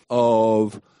 chance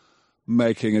of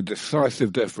making a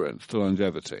decisive difference to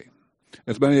longevity.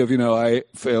 As many of you know, I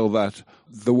feel that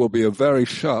there will be a very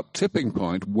sharp tipping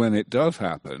point when it does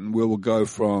happen. We will go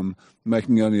from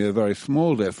making only a very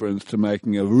small difference to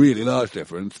making a really large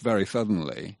difference very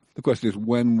suddenly. The question is,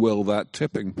 when will that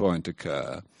tipping point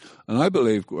occur? And I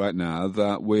believe right now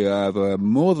that we have a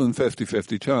more than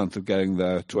 50-50 chance of getting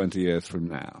there 20 years from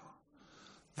now.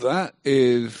 That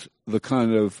is the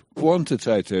kind of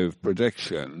quantitative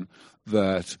prediction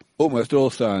that almost all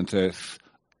scientists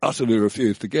utterly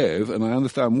refuse to give, and I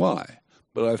understand why.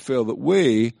 But I feel that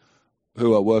we,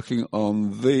 who are working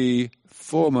on the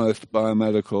foremost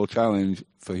biomedical challenge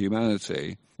for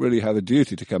humanity, really have a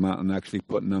duty to come out and actually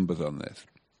put numbers on this.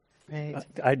 Right.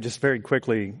 I just very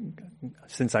quickly,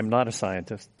 since I'm not a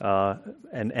scientist,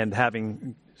 and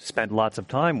having spent lots of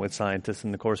time with scientists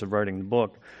in the course of writing the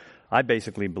book, I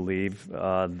basically believe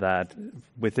that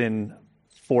within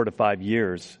 4 to 5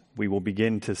 years, we will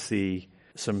begin to see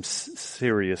some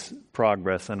serious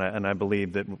progress, and I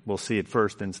believe that we'll see it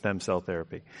first in stem cell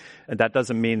therapy. And that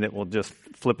doesn't mean that we'll just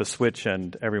flip a switch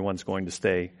and everyone's going to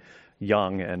stay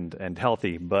young and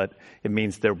healthy, but it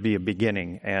means there'll be a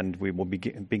beginning, and we will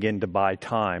begin to buy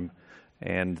time,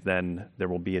 and then there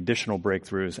will be additional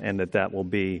breakthroughs, and that will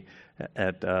be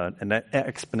at an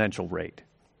exponential rate.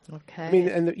 Okay. I mean,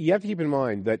 and you have to keep in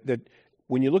mind that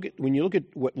when you look at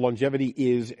what longevity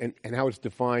is and how it's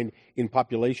defined in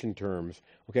population terms,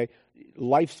 okay,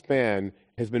 lifespan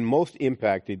has been most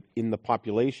impacted in the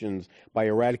populations by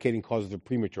eradicating causes of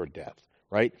premature death.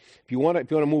 Right? If you want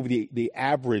to move the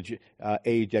average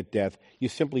age at death, you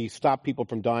simply stop people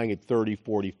from dying at 30,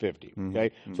 40, 50.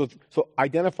 Okay? Mm-hmm. So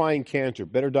identifying cancer,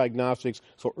 better diagnostics,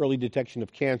 so early detection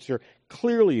of cancer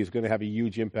clearly is going to have a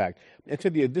huge impact. And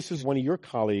Cynthia, this is one of your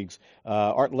colleagues,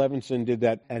 Art Levinson, did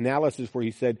that analysis where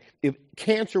he said if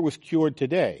cancer was cured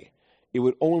today, it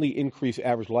would only increase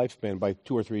average lifespan by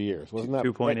 2 or 3 years. Wasn't that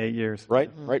 2.8 right? years? Right,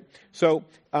 right. So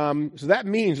that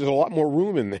means there's a lot more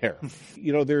room in there.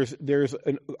 There's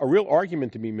a real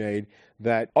argument to be made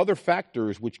that other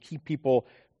factors which keep people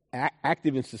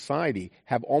active in society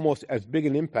have almost as big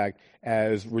an impact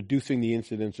as reducing the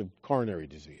incidence of coronary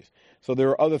disease. So there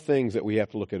are other things that we have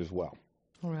to look at as well.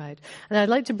 All right. And I'd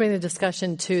like to bring the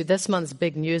discussion to this month's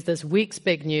big news. This week's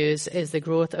big news is the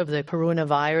growth of the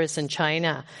coronavirus in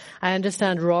China. I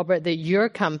understand, Robert, that your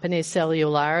company,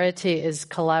 Cellularity, is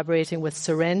collaborating with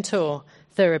Sorrento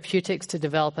Therapeutics to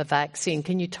develop a vaccine.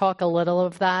 Can you talk a little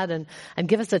of that and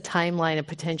give us a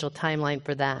potential timeline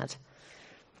for that?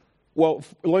 Well,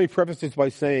 let me preface this by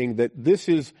saying that this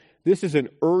is an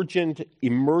urgent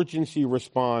emergency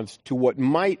response to what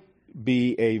might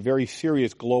be a very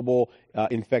serious global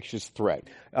infectious threat.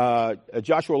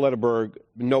 Joshua Lederberg,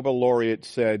 Nobel laureate,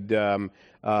 said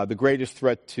the greatest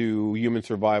threat to human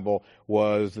survival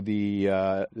was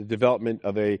the development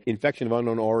of an infection of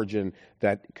unknown origin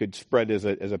that could spread as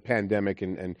a pandemic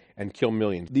and kill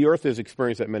millions. The Earth has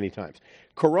experienced that many times.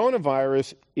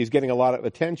 Coronavirus is getting a lot of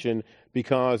attention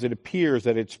because it appears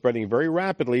that it's spreading very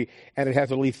rapidly, and it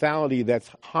has a lethality that's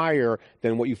higher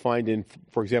than what you find in,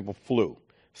 for example, flu,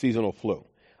 seasonal flu.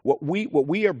 What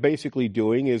we are basically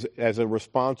doing is, as a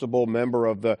responsible member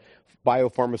of the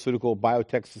biopharmaceutical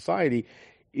biotech society,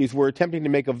 is we're attempting to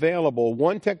make available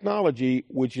one technology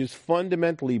which is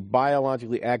fundamentally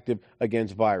biologically active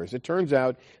against virus. It turns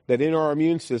out that in our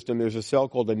immune system there's a cell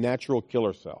called a natural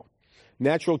killer cell.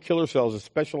 Natural killer cell is a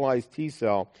specialized T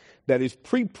cell that is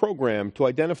pre-programmed to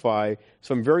identify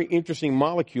some very interesting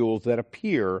molecules that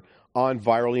appear on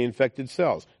virally infected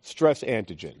cells, stress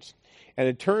antigens. And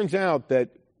it turns out that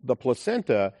the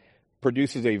placenta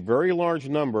produces a very large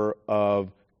number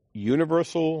of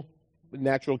universal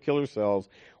natural killer cells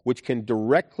which can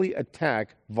directly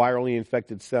attack virally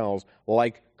infected cells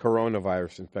like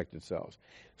coronavirus infected cells.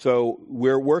 So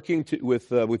we're working with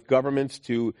governments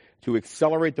to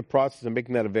accelerate the process of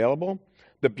making that available.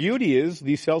 The beauty is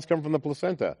these cells come from the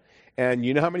placenta. And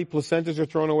you know how many placentas are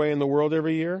thrown away in the world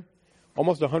every year?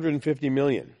 Almost 150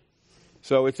 million.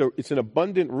 So it's an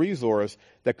abundant resource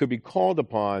that could be called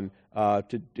upon to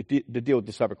deal with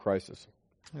this type of crisis.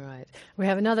 All right. We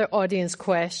have another audience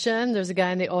question. There's a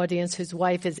guy in the audience whose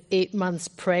wife is 8 months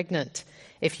pregnant.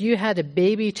 If you had a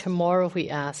baby tomorrow, he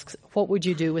asks, what would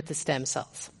you do with the stem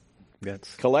cells?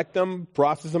 Yes. Collect them,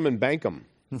 process them, and bank them.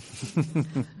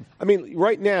 I mean,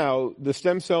 right now, the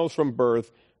stem cells from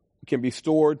birth can be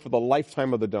stored for the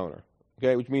lifetime of the donor,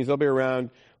 okay, which means they'll be around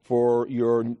for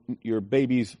your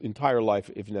baby's entire life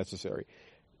if necessary.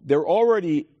 They're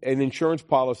already an insurance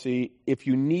policy if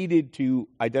you needed to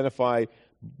identify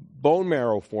bone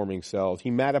marrow forming cells,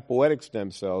 hematopoietic stem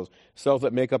cells, cells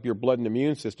that make up your blood and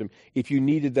immune system, if you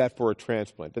needed that for a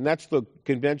transplant. And that's the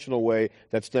conventional way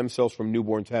that stem cells from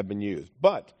newborns have been used.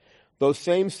 But those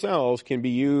same cells can be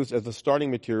used as the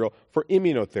starting material for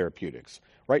immunotherapeutics,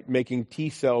 right? Making T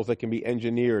cells that can be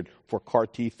engineered for CAR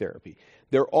T therapy.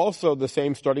 They're also the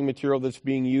same starting material that's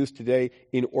being used today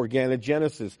in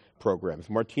organogenesis programs.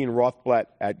 Martine Rothblatt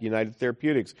at United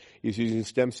Therapeutics is using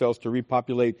stem cells to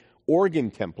repopulate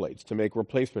organ templates to make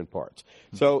replacement parts.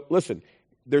 So listen,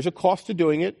 there's a cost to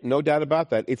doing it, no doubt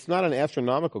about that. It's not an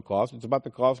astronomical cost. It's about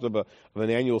the cost of an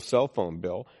annual cell phone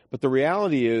bill. But the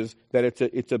reality is that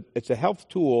it's a health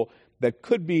tool that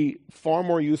could be far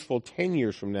more useful 10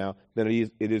 years from now than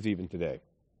it is even today.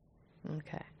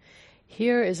 Okay.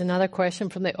 Here is another question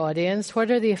from the audience.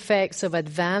 What are the effects of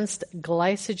advanced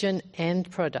glycogen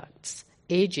end products,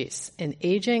 AGEs, in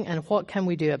aging, and what can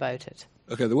we do about it?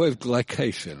 Okay, the word is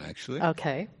glycation, actually.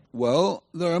 Okay. Well,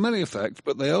 there are many effects,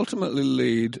 but they ultimately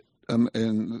lead, in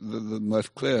the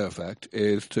most clear effect,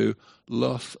 is to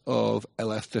loss of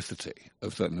elasticity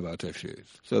of certain of our tissues.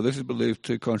 So this is believed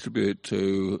to contribute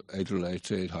to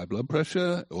age-related high blood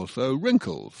pressure, also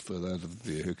wrinkles, for those of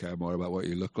you who care more about what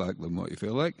you look like than what you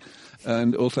feel like,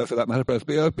 and also, for that matter,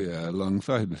 presbyopia,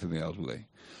 long-sightedness in the elderly.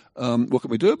 What can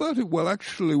we do about it? Well,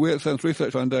 actually, we at Sense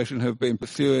Research Foundation have been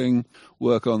pursuing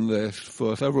work on this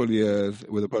for several years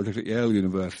with a project at Yale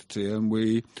University, and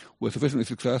we were sufficiently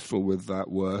successful with that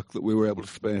work that we were able to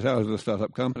spin it out as a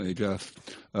startup company just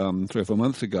 3 or 4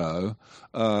 months ago.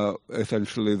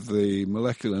 Essentially, the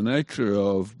molecular nature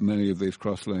of many of these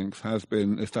crosslinks has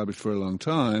been established for a long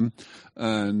time,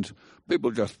 and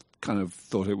people just kind of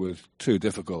thought it was too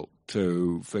difficult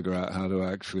to figure out how to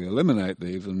actually eliminate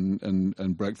these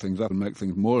and break things up and make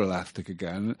things more elastic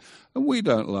again. And we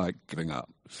don't like giving up.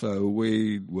 So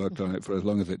we worked on it for as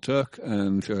long as it took,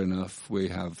 and sure enough, we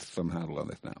have some handle on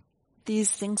this now.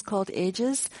 These things called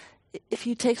AGEs, if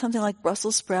you take something like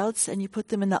Brussels sprouts and you put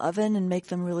them in the oven and make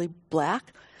them really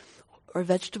black, or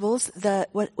vegetables, that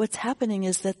what's happening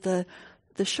is that the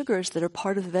sugars that are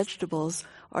part of the vegetables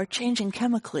are changing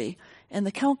chemically, and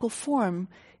the chemical form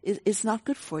is not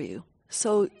good for you.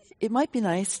 So it might be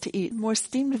nice to eat more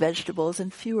steamed vegetables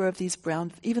and fewer of these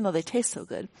brown, even though they taste so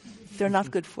good. They're not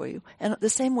good for you. And the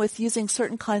same with using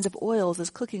certain kinds of oils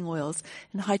as cooking oils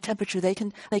in high temperature. They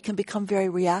can become very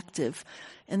reactive,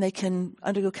 and they can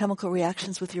undergo chemical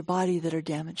reactions with your body that are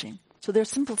damaging. So there are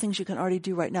simple things you can already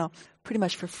do right now, pretty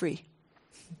much for free.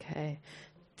 Okay.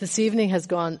 This evening has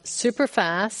gone super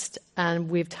fast, and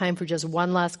we have time for just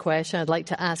one last question. I'd like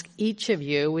to ask each of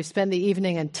you, we spent the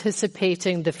evening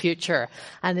anticipating the future,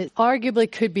 and it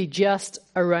arguably could be just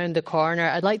around the corner.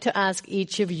 I'd like to ask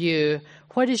each of you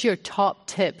what is your top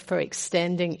tip for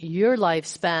extending your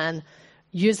lifespan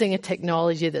using a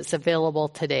technology that's available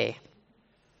today?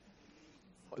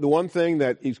 The one thing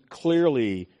that is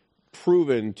clearly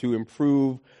proven to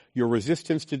improve your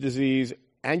resistance to disease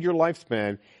and your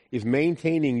lifespan is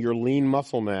maintaining your lean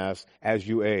muscle mass as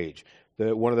you age.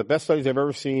 One of the best studies I've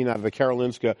ever seen out of the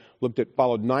Karolinska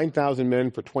followed 9,000 men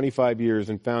for 25 years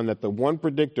and found that the one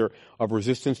predictor of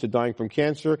resistance to dying from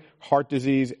cancer, heart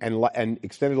disease, and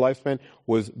extended lifespan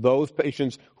was those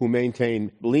patients who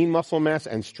maintain lean muscle mass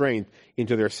and strength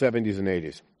into their 70s and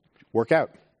 80s. Work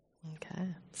out.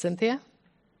 Okay. Cynthia?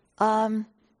 Come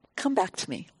back to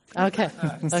me. Okay.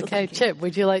 Okay. Chip,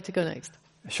 would you like to go next?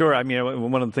 Sure. I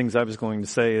mean, one of the things I was going to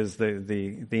say is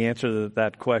the answer to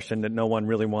that question that no one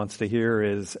really wants to hear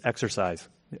is exercise.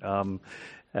 And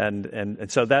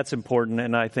so that's important.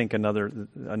 And I think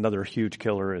another huge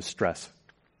killer is stress.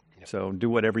 So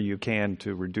do whatever you can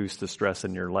to reduce the stress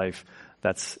in your life.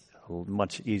 That's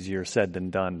much easier said than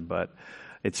done, but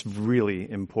it's really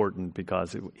important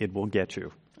because it will get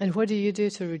you. And what do you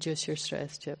do to reduce your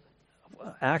stress, Chip?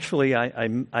 Actually,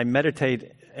 I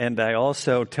meditate, and I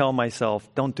also tell myself,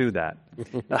 don't do that.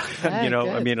 Okay, good.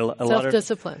 I mean, a lot of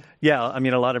self-discipline. Yeah, I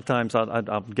mean, a lot of times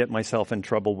I'll get myself in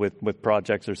trouble with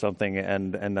projects or something,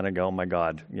 and then I go, oh my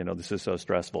God, this is so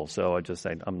stressful. So I just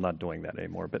say, I'm not doing that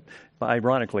anymore. But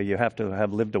ironically, you have to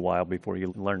have lived a while before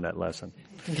you learn that lesson.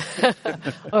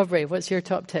 Aubrey, what's your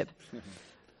top tip?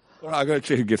 Well, I'm going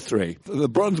to give 3. The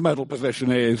bronze medal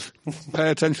position is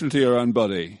pay attention to your own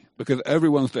body, because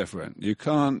everyone's different. You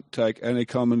can't take any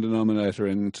common denominator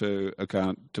into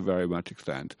account to very much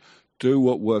extent. Do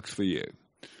what works for you.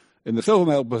 In the silver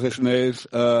medal position is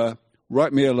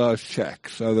write me a large check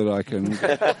so that I can...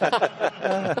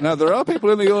 Now, there are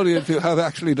people in the audience who have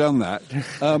actually done that.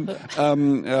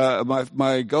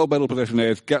 My gold medal position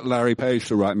is get Larry Page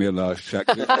to write me a large check.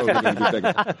 It's probably going to be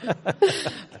bigger.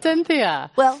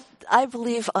 Cynthia? Well, I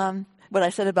believe what I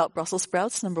said about Brussels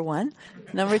sprouts, number 1.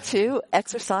 Number 2,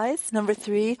 exercise. Number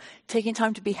 3, taking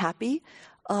time to be happy.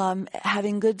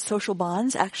 Having good social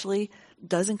bonds actually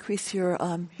does increase your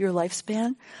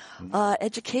lifespan.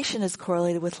 Education is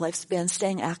correlated with lifespan.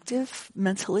 Staying active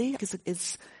mentally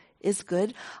is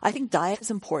good. I think diet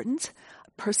is important.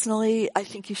 Personally, I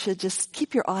think you should just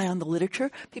keep your eye on the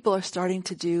literature. People are starting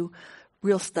to do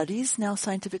real studies now,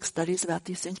 scientific studies about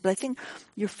these things, but I think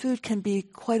your food can be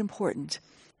quite important.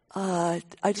 I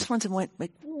just want to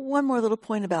make one more little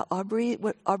point about Aubrey.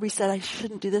 What Aubrey said, I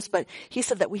shouldn't do this, but he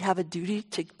said that we have a duty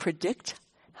to predict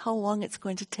how long it's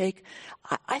going to take.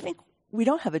 I think we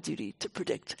don't have a duty to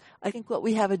predict. I think what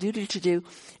we have a duty to do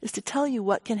is to tell you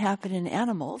what can happen in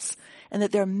animals, and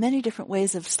that there are many different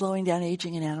ways of slowing down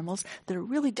aging in animals that are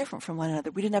really different from one another.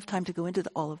 We didn't have time to go into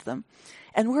all of them.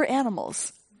 And we're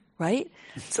animals, right?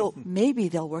 So maybe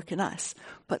they'll work in us,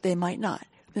 but they might not.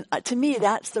 To me,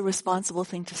 that's the responsible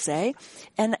thing to say.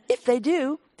 And if they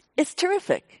do, it's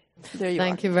terrific. There you are.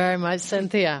 Thank you very much,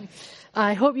 Cynthia.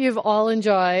 I hope you've all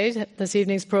enjoyed this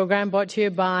evening's program brought to you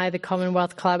by the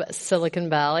Commonwealth Club at Silicon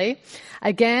Valley.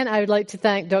 Again, I would like to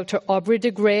thank Dr. Aubrey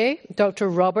de Grey, Dr.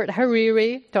 Robert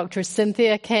Hariri, Dr.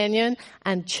 Cynthia Kenyon,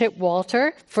 and Chip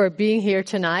Walter for being here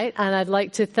tonight. And I'd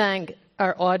like to thank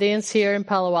our audience here in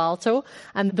Palo Alto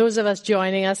and those of us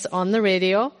joining us on the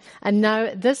radio. And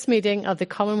now this meeting of the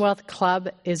Commonwealth Club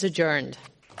is adjourned.